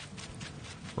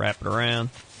 wrap it around.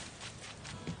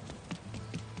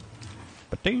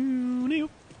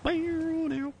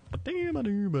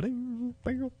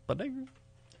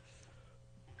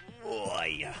 Oh,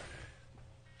 yeah.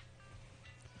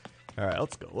 Alright,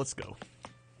 let's go, let's go.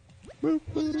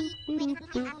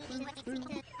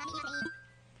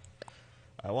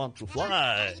 I want to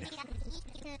fly.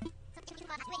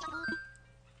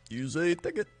 Use a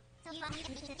ticket.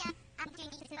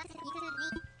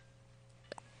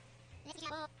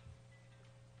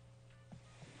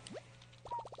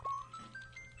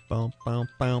 Bum bum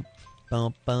bum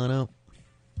bum bum.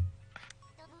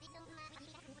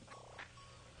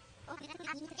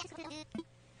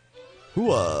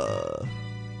 Hooah!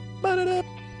 Ba-da-da.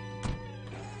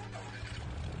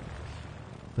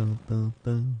 Dun, dun,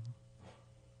 dun.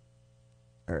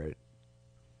 All right.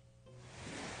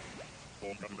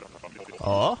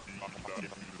 Oh,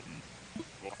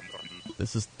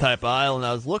 this is the type of island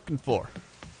I was looking for.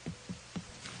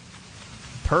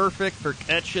 Perfect for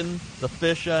catching the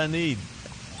fish I need.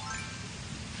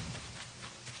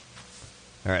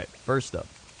 All right, first up,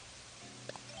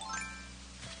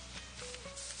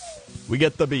 we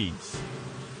get the bees.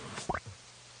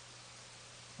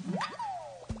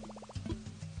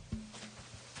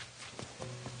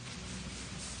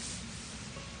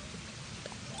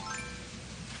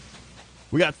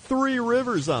 We got 3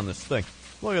 rivers on this thing.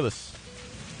 Look at this.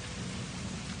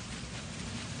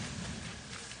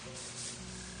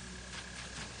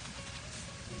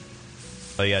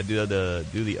 Oh yeah, do the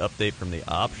update from the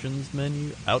options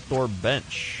menu. Outdoor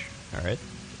bench. All right.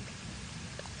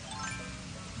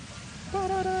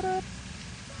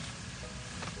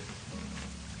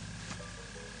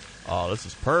 Oh, this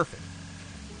is perfect.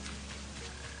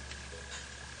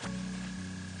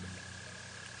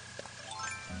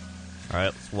 All right,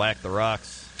 let's whack the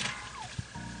rocks.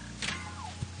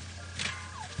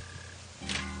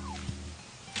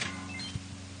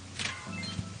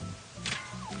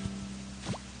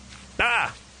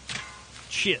 Ah!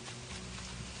 Shit.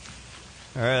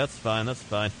 All right, that's fine, that's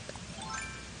fine.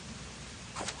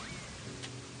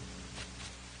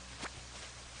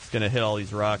 It's gonna hit all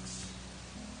these rocks.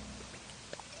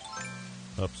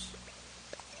 Oops.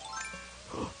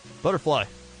 Butterfly.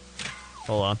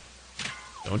 Hold on.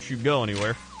 Don't you go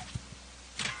anywhere.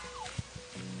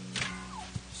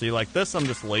 See, like this, I'm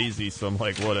just lazy, so I'm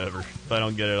like, whatever. If I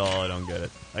don't get it all, I don't get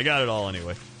it. I got it all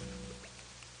anyway.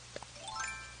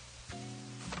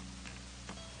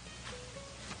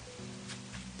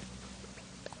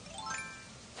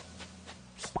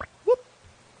 Whoop!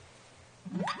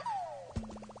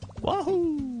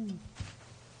 Wahoo!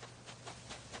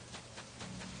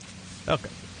 Okay.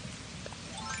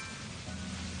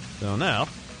 So now...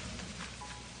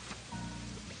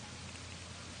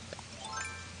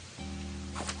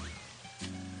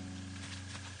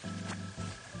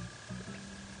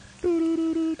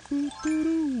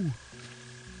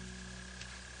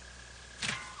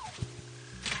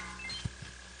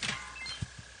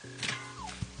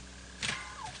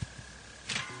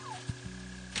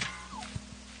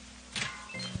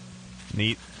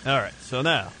 Neat. Alright, so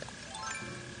now,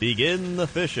 begin the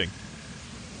fishing.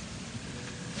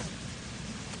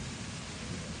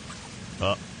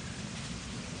 Oh.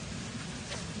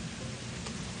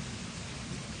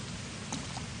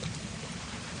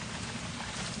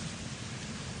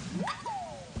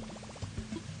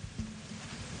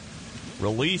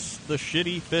 Release the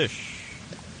shitty fish.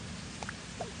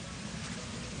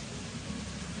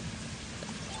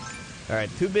 Alright,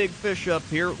 2 big fish up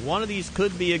here. One of these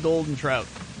could be a golden trout.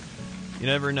 You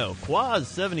never know. Quaz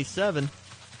 77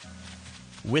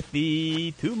 with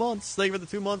the 2 months. Thank you for the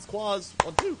 2 months, Quaz.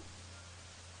 1, 2.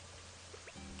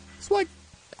 Swag.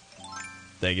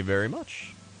 Thank you very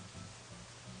much.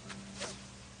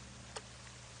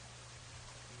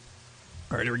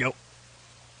 Alright, here we go.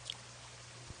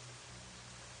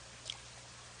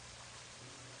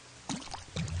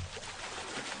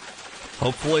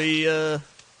 Hopefully,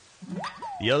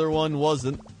 the other one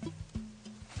wasn't.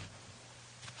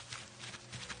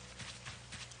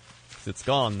 It's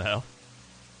gone now.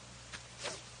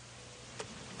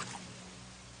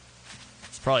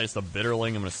 It's probably just a bitterling.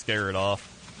 I'm going to scare it off.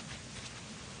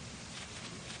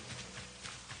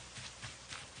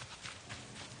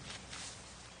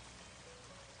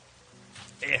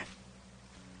 Eh.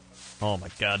 Oh my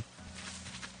god.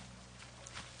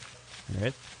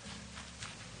 Alright.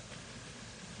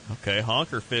 Okay,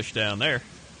 honker fish down there.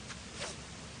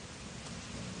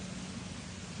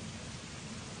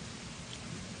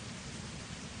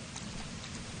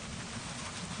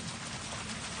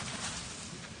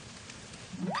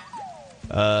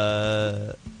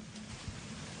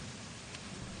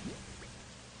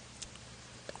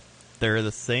 They're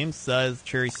the same size as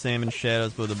cherry salmon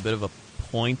shadows with a bit of a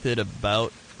pointed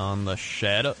about on the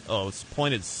shadow. Oh, it's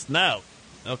pointed snout.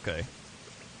 Okay.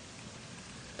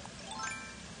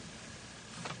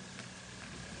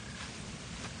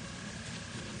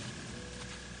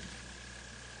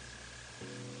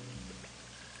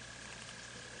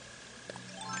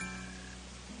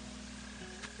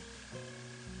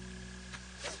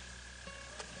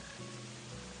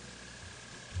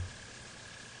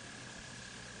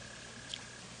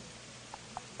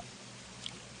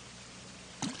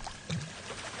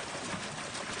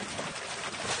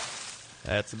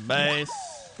 That's a base.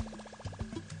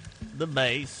 The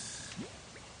base.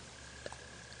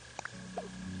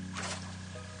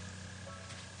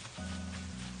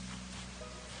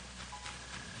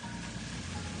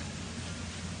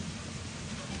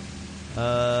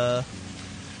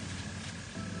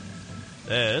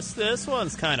 This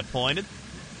one's kind of pointed.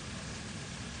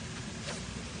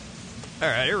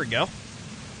 Alright, here we go.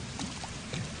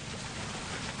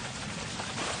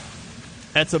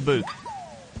 That's a boot.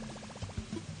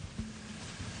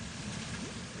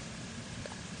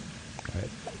 Alright.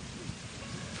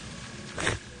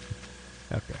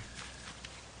 Okay.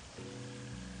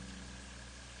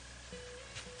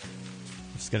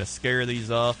 Just gonna scare these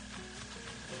off.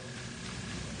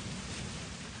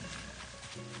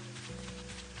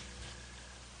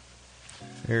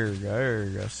 Here we go, here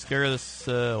we go. Scare this,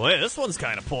 wait, this one's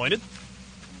kind of pointed.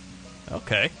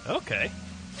 Okay, okay.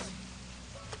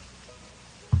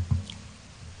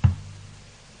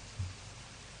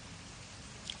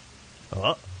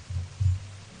 Oh.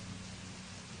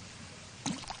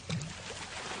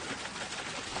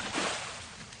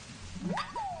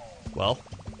 Well,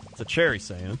 it's a cherry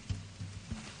salmon.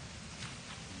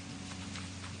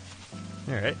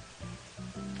 Alright.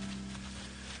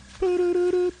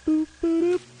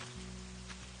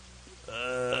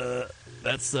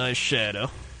 That's a shadow.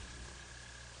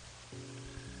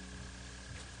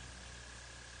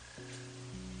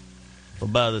 What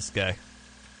about this guy?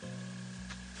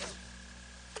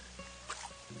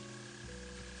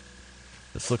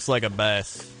 This looks like a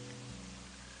bass.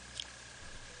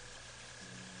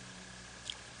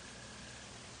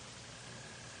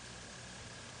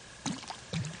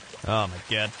 Oh my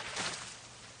god.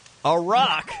 A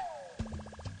rock!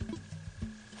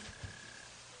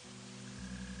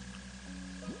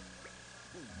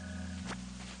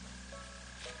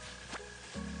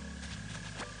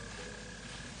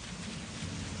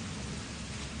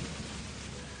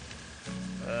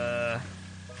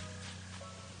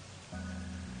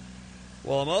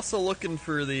 Well, I'm also looking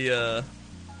for the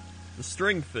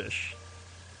stringfish.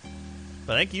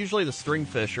 But I think usually the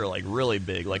stringfish are, like, really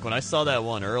big. Like, when I saw that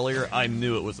one earlier, I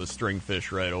knew it was a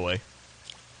stringfish right away.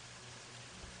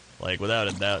 Like, without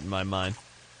a doubt in my mind.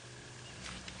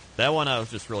 That one I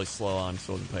was just really slow on,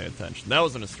 so I wasn't paying attention. That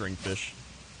wasn't a stringfish.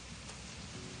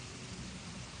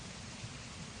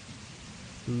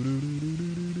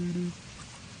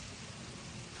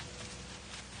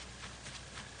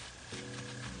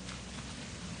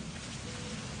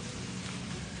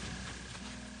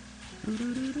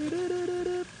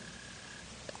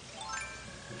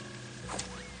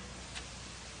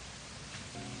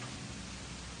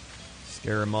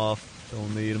 Scare him off.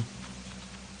 Don't need him.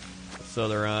 So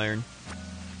they're iron.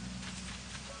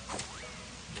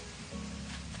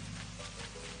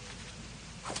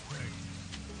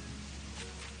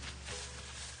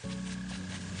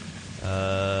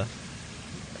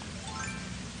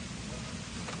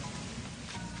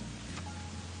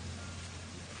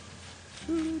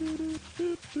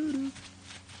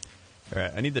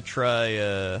 Alright, I need to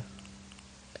try,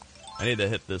 I need to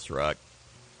hit this rock.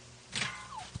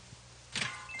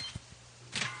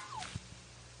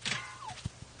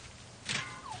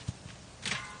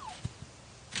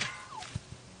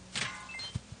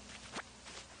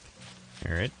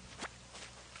 Alright.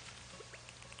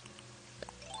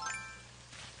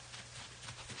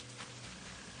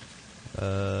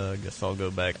 Guess I'll go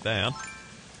back down.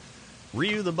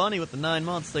 Ryu the bunny with the 9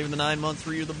 months. Saving the 9 months,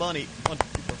 Ryu the bunny. 1, 2,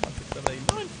 3, 4, 5, 6, 7,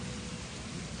 8, 9.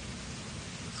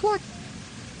 What?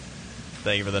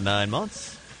 Thank you for the 9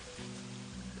 months.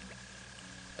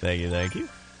 Thank you, thank you.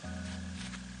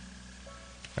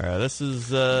 Alright, this is,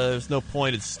 there's no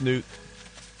pointed snoot.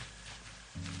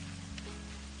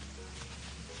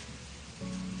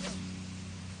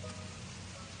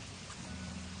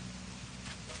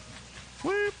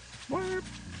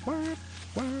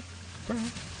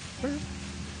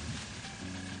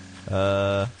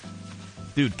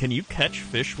 Dude, can you catch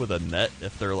fish with a net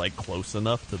if they're, like, close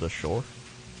enough to the shore?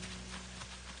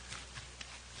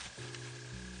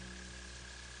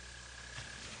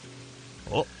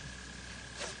 Oh.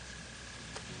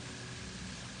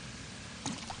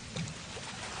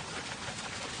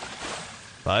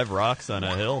 Five rocks on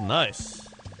a hill. Nice.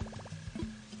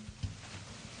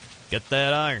 Get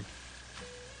that iron.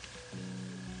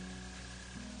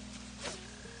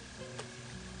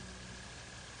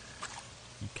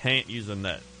 Can't use a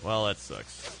net. Well, that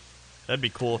sucks. That'd be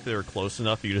cool if they were close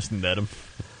enough you just net them.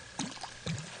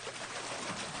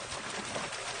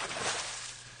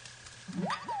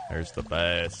 There's the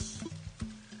bass.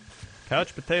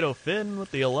 Couch Potato Finn with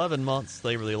the 11 months.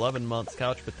 They were the 11 months.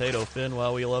 Couch Potato Finn.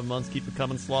 Wow, we 11 months. Keep it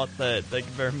coming, slot fed. Thank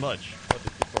you very much. 1, 2,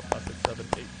 3, 4, 5, 6, 7,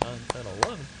 8, 9, 10,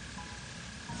 11.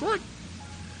 What?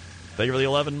 Thank you for the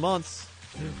 11 months.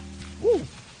 Woo!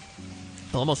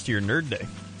 Almost to your nerd day.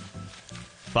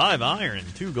 5 iron,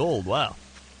 2 gold, wow.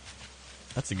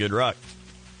 That's a good rock.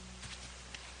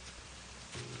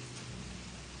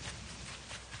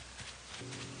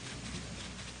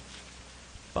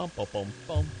 Bum, bum, bum,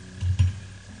 bum.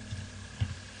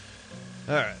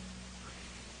 Alright.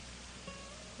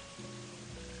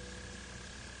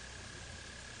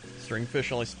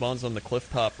 Stringfish only spawns on the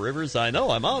clifftop rivers. I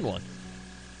know, I'm on one.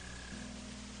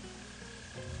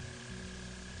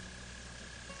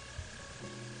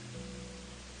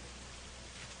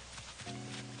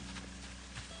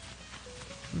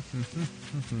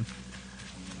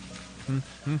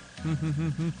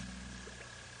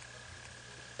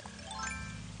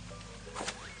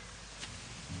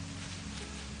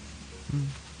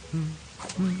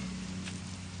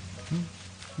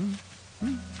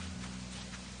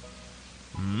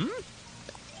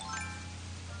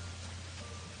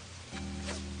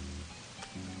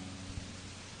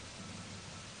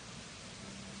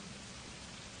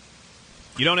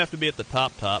 You don't have to be at the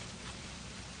top.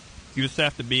 You just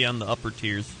have to be on the upper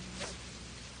tiers.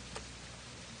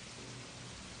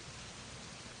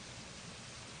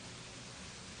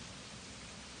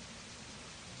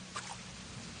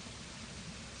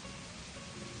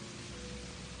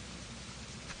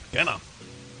 Come on.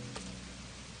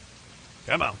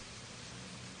 Come on.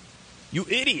 You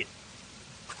idiot.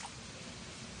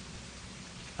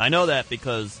 I know that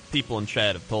because people in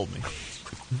chat have told me.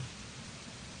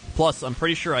 Plus, I'm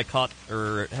pretty sure I caught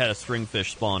or had a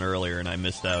stringfish spawn earlier and I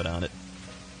missed out on it.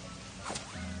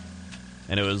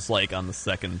 And it was like on the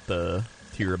second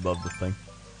tier above the thing.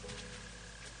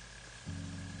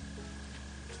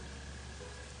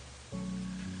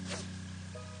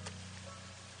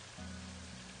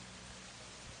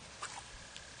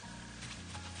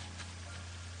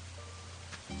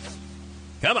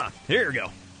 Come on, here you go.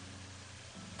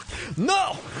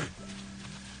 No!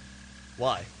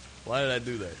 Why? Why did I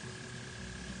do that?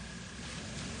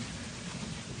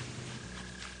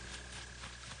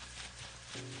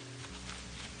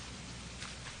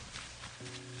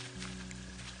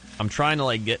 I'm trying to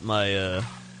like get my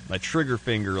my trigger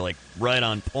finger like right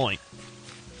on point,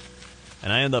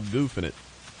 and I end up goofing it.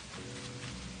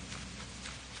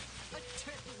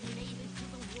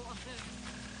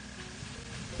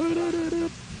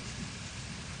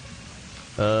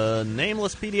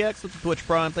 Nameless PDX with the Twitch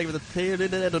Prime. Thank you for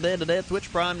the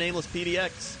Twitch Prime, Nameless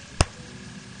PDX.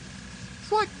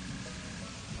 What?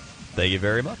 Thank you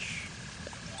very much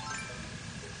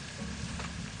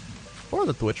for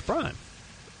the Twitch Prime.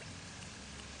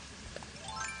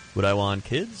 Would I want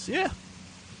kids? Yeah.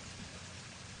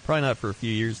 Probably not for a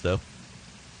few years, though.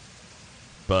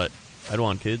 But I'd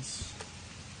want kids.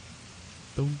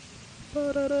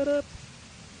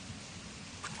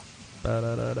 Alright,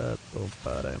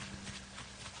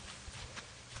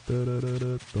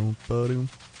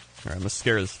 I'm gonna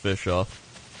scare this fish off.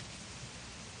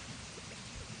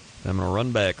 I'm gonna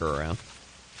run back around.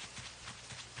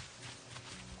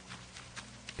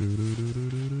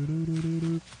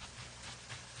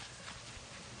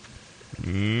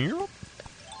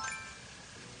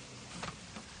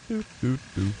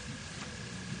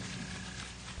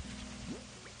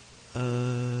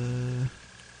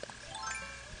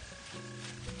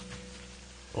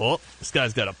 Oh, this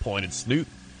guy's got a pointed snoot.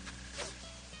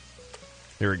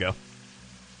 Here we go.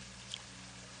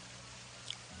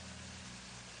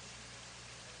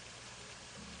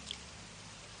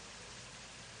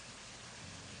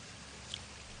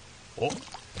 Oh.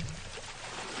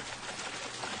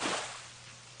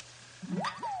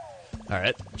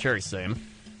 Alright, cherry salmon.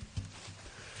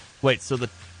 Wait, so the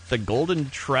golden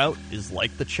trout is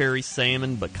like the cherry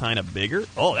salmon, but kind of bigger?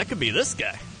 Oh, that could be this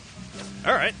guy.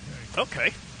 Alright,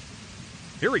 okay.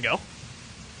 Here we go.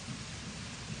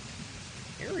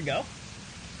 Here we go.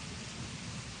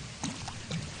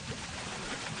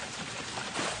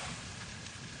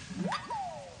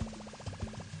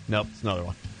 Nope, it's another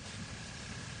one.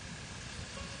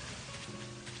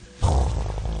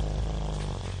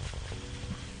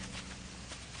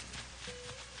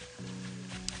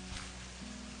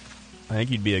 I think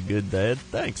you'd be a good dad.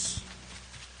 Thanks.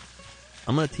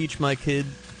 I'm gonna teach my kid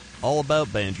all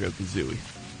about Banjo-Kazooie.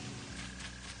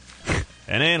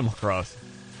 And Animal Crossing.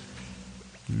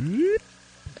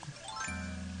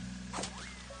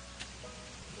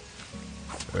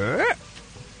 Alright,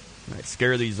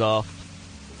 scare these off.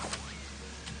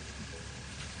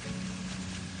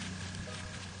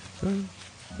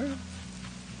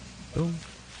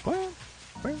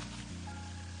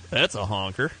 That's a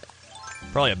honker.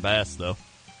 Probably a bass, though.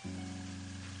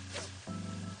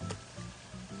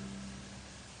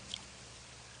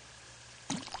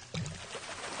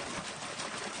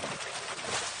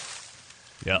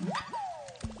 Yep.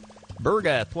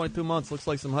 Burgath, 22 months. Looks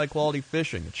like some high-quality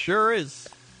fishing. It sure is.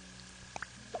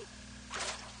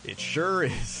 It sure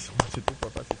is. 1, 2, 3, 4,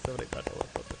 5, 6, 7, 8, 9, 10, 11, 12,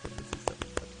 13, 14, 15, 16,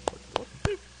 17,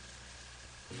 18, 19, 20.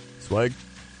 Swag.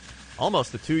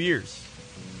 Almost to 2 years.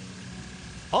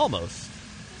 Almost.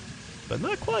 But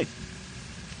not quite.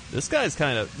 This guy's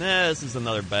kind of... Nah, this is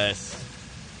another bass.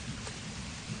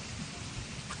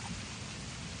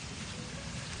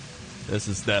 This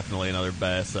is definitely another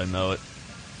bass, I know it.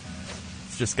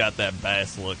 It's just got that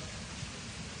bass look.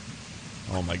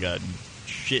 Oh my god.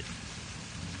 Shit.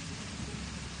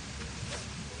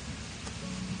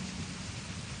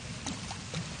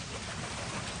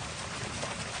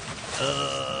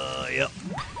 Yep.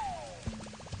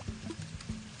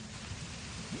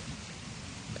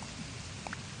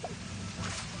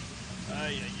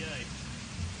 Ay, ay, ay.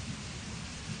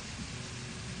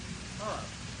 Huh.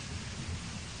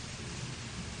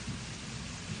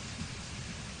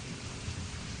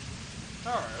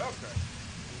 Alright, okay.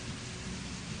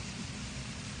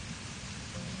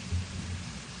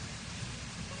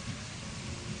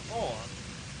 Hold on.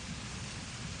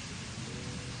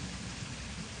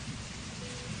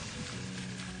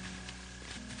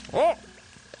 Oh!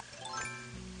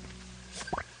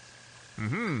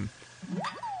 Mm-hmm.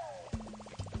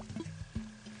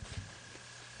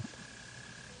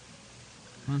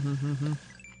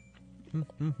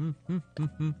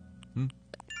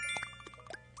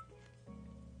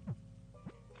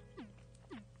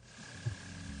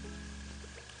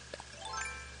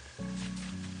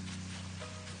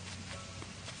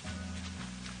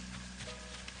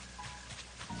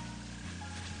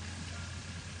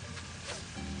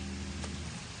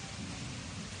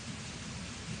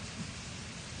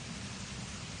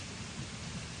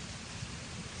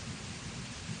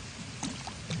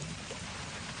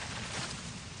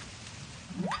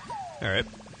 All right.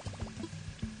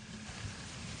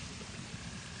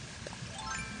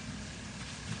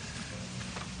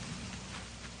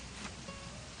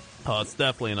 Oh, it's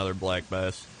definitely another black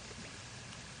bass.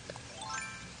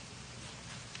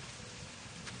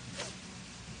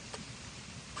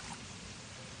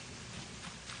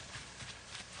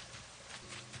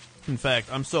 In fact,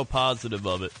 I'm so positive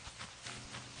of it,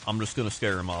 I'm just going to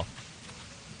scare him off.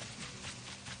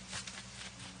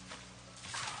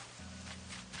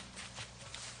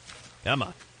 Come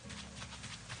on.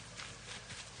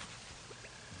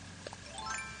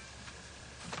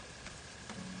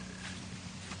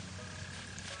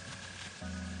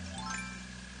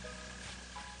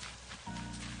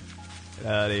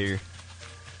 Get out of here.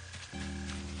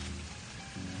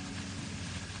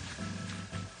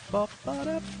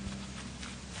 Ba-ba-da.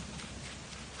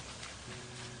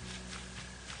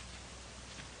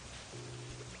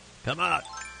 Come on.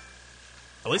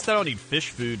 At least I don't need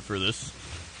fish food for this.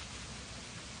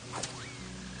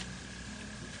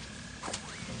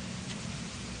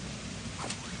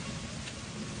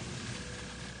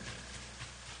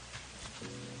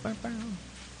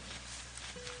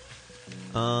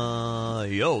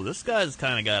 Yo, this guy's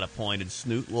kind of got a pointed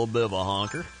snoot, a little bit of a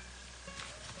honker.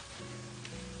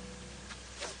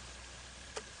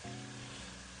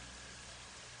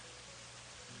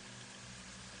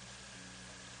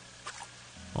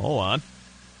 Hold on.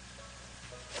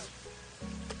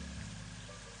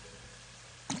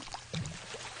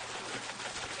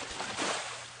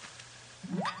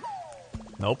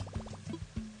 Nope.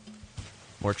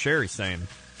 More cherry seine.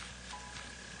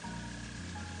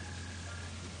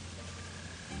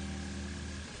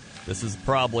 This is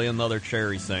probably another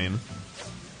cherry seine.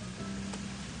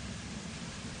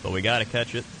 But we gotta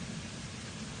catch it.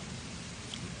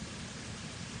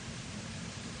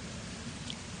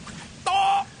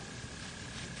 Oh!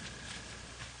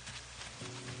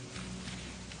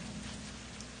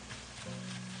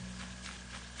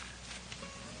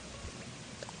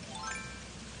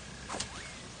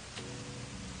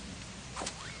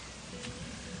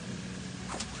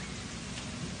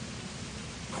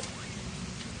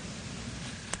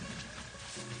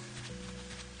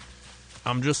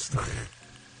 I'm just...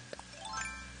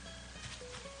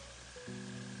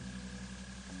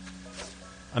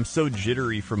 I'm so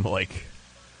jittery from, like,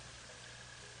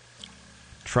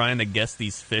 trying to guess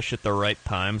these fish at the right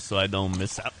time so I don't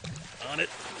miss out on it.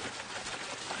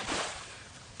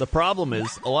 The problem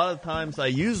is, a lot of times I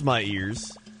use my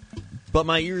ears, but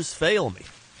my ears fail me,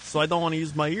 so I don't want to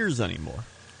use my ears anymore.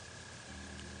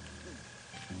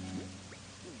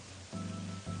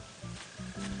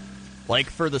 Like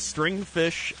for the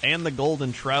stringfish and the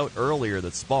golden trout earlier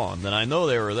that spawned, and I know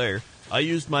they were there, I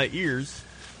used my ears,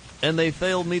 and they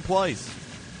failed me twice.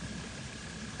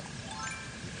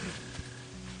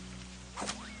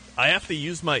 I have to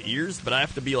use my ears, but I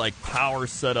have to be like power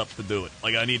set up to do it.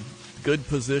 Like I need good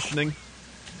positioning.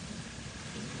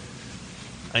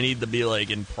 I need to be like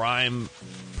in prime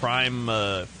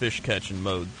fish catching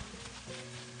mode.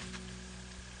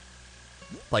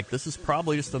 Like this is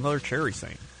probably just another cherry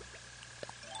saint.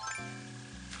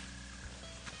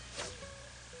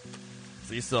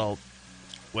 So I'll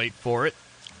wait for it.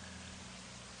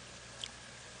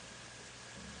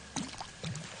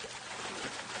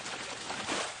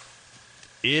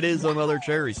 It is another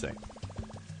cherry saint.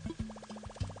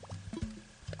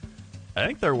 I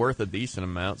think they're worth a decent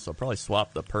amount, so I'll probably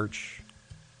swap the perch.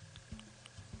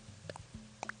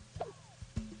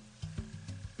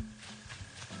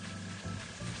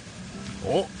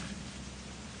 Oh.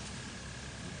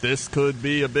 This could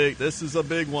be this is a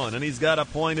big one, and he's got a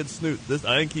pointed snoot.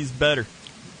 I think he's better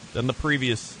than the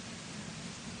previous.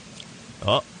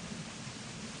 Oh.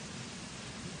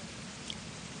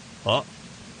 Oh.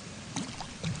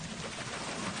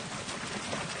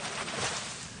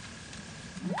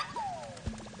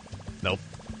 Nope.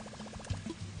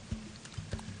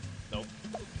 Nope.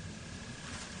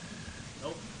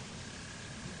 Nope.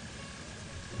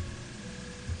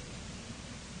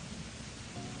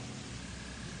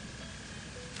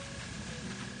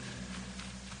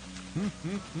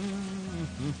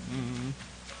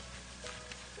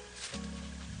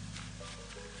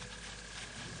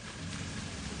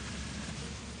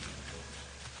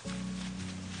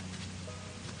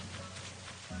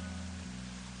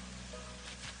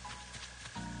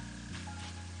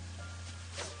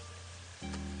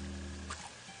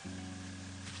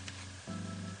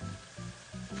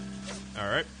 All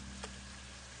right.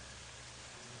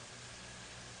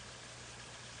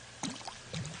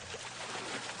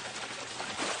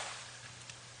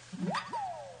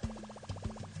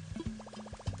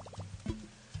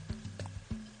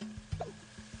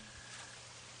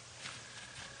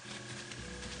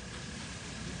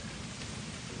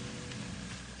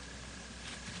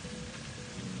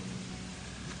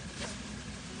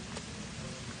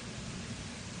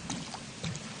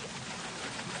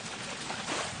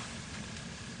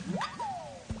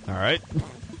 All right.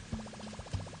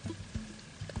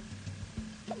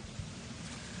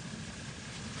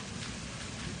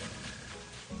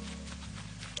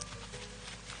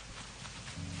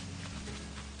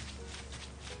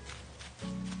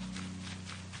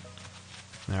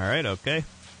 All right, okay.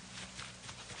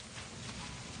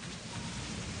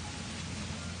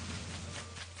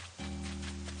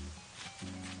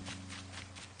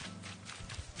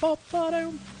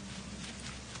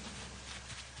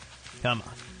 Come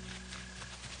on.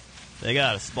 They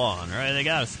gotta spawn, right? They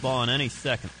gotta spawn any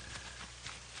second.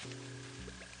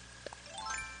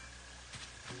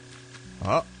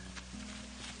 Oh.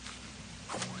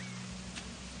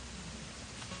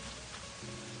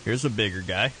 Here's a bigger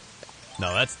guy.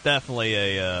 No, that's definitely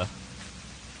a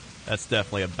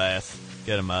bass.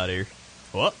 Get him out of here.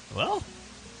 What? Well.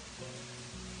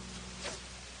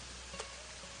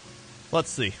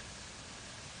 Let's see.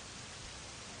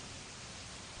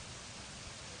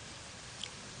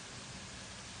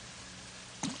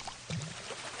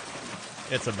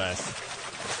 It's a bass.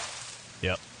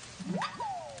 Yep.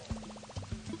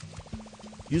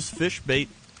 Use fish bait.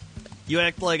 You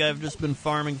act like I've just been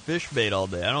farming fish bait all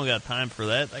day. I don't got time for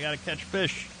that. I gotta catch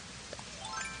fish.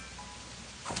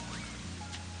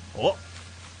 Oh.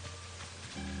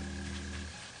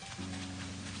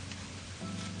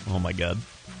 Oh my god.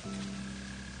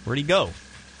 Where'd he go?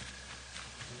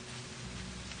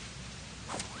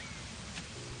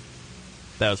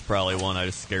 That was probably one I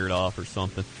just scared off or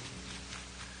something.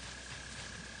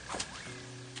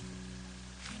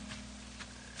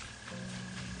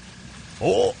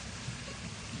 Oh!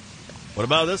 What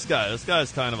about this guy? This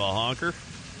guy's kind of a honker.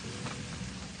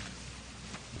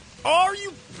 Are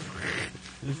you...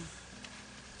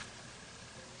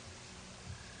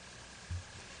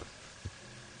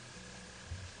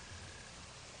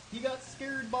 You got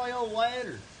scared by a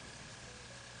ladder.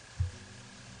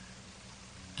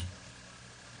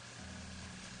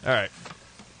 All right.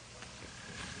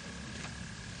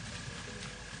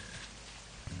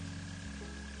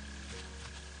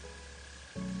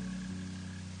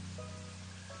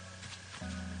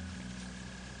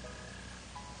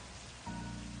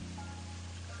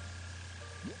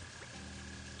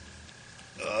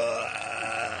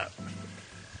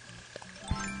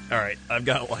 All right, I've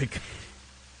got like...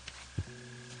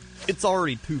 It's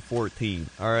already 2:14,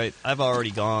 all right? I've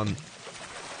already gone...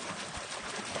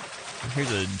 Here's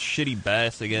a shitty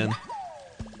bass again.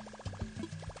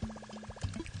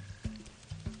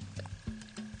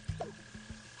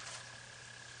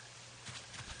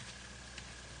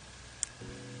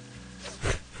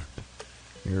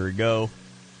 Here we go.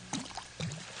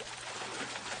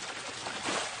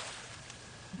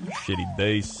 Shitty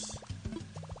base.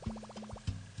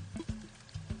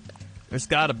 There's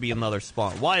gotta be another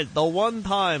spawn. Why? The one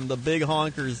time the big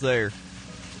honker's there,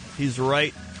 he's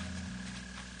right.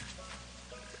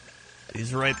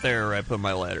 He's right there where I put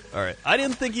my ladder. Alright. I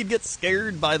didn't think he'd get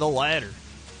scared by the ladder.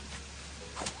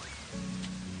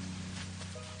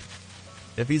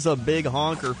 If he's a big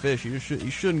honker fish, you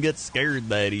shouldn't get scared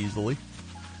that easily.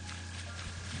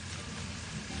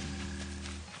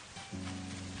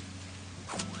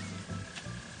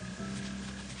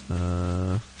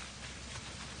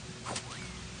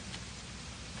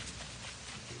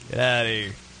 Get out of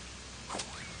here.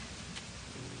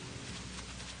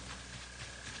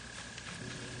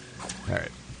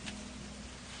 Alright.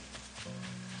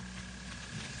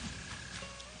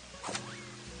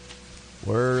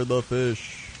 Where are the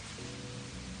fish?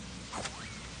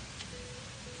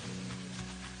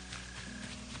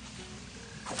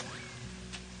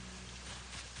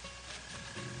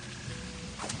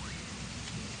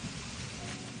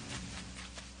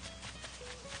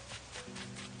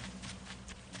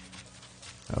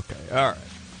 Okay, alright.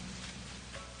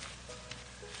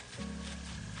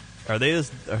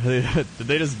 Did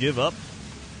they just give up?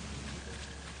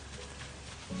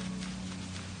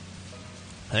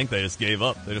 I think they just gave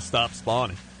up. They just stopped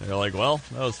spawning. They're like, well,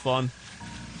 that was fun.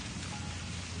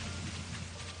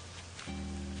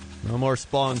 No more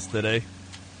spawns today.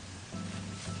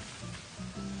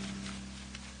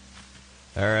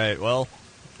 Alright, well,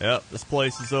 yep, this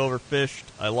place is overfished.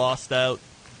 I lost out.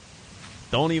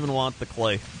 Don't even want the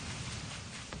clay.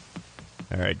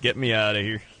 Alright, get me out of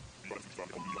here.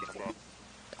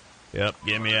 Yep,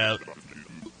 get me out.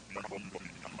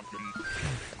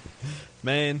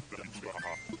 Man.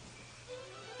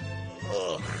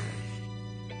 Ugh.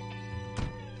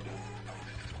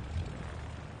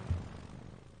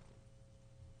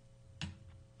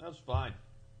 That's fine.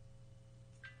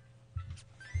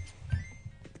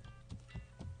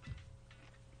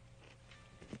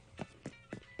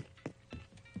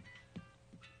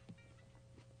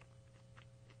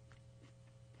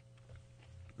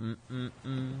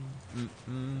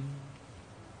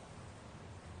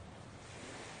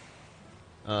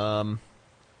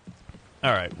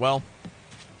 Alright, well.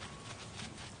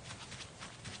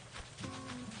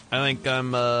 I think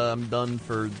I'm done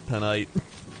for tonight.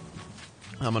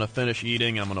 I'm gonna finish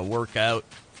eating, I'm gonna work out,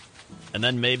 and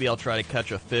then maybe I'll try to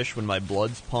catch a fish when my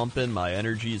blood's pumping, my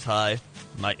energy's high,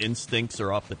 my instincts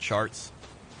are off the charts.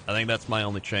 I think that's my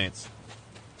only chance.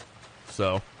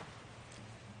 So.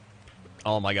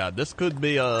 Oh my god, this could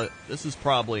be this is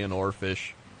probably an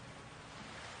oarfish.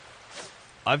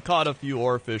 I've caught a few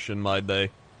oarfish in my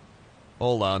day.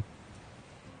 Hold on.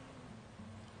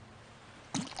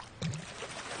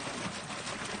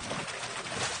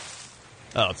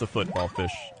 Oh, it's a football fish.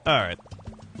 Alright.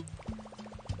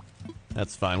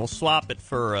 That's fine. We'll swap it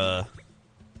for, I'll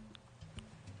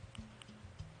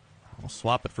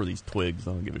swap it for these twigs.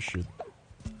 I don't give a shit.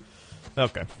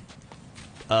 Okay.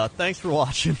 Thanks for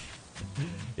watching.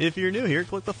 If you're new here,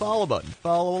 click the follow button.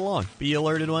 Follow along. Be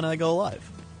alerted when I go live.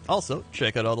 Also,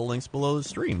 check out all the links below the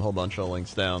stream. Whole bunch of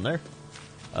links down there.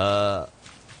 I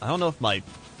don't know if my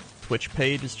Twitch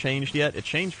page has changed yet. It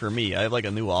changed for me. I have like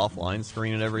a new offline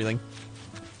screen and everything.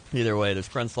 Either way, there's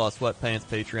Crenslaw Sweatpants,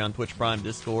 Patreon, Twitch Prime,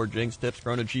 Discord, Jinx Tips,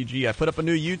 Chrono GG. I put up a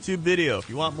new YouTube video if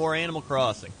you want more Animal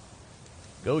Crossing.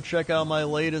 Go check out my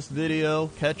latest video,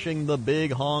 Catching the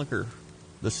Big Honker.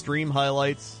 The stream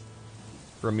highlights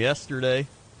from yesterday.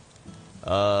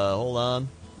 Hold on.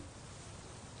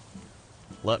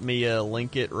 Let me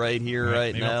link it right here,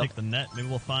 right maybe now. I'll take the net. Maybe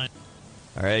we'll find.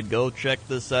 Alright, go check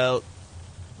this out.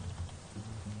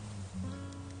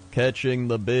 Catching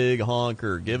the Big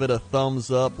Honker. Give it a thumbs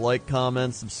up, like,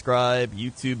 comment, subscribe,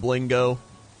 YouTube lingo.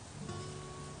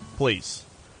 Please.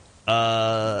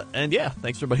 And yeah,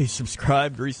 thanks for everybody who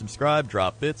subscribed, resubscribed,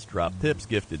 drop bits, drop tips,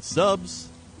 gifted subs.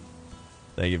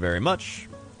 Thank you very much.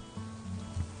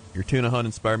 Your tuna hunt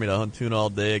inspired me to hunt tuna all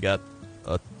day. I got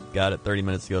it 30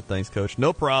 minutes ago. Thanks, Coach.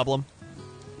 No problem.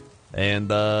 And,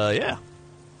 yeah.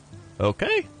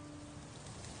 Okay.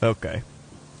 Okay.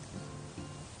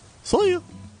 See ya.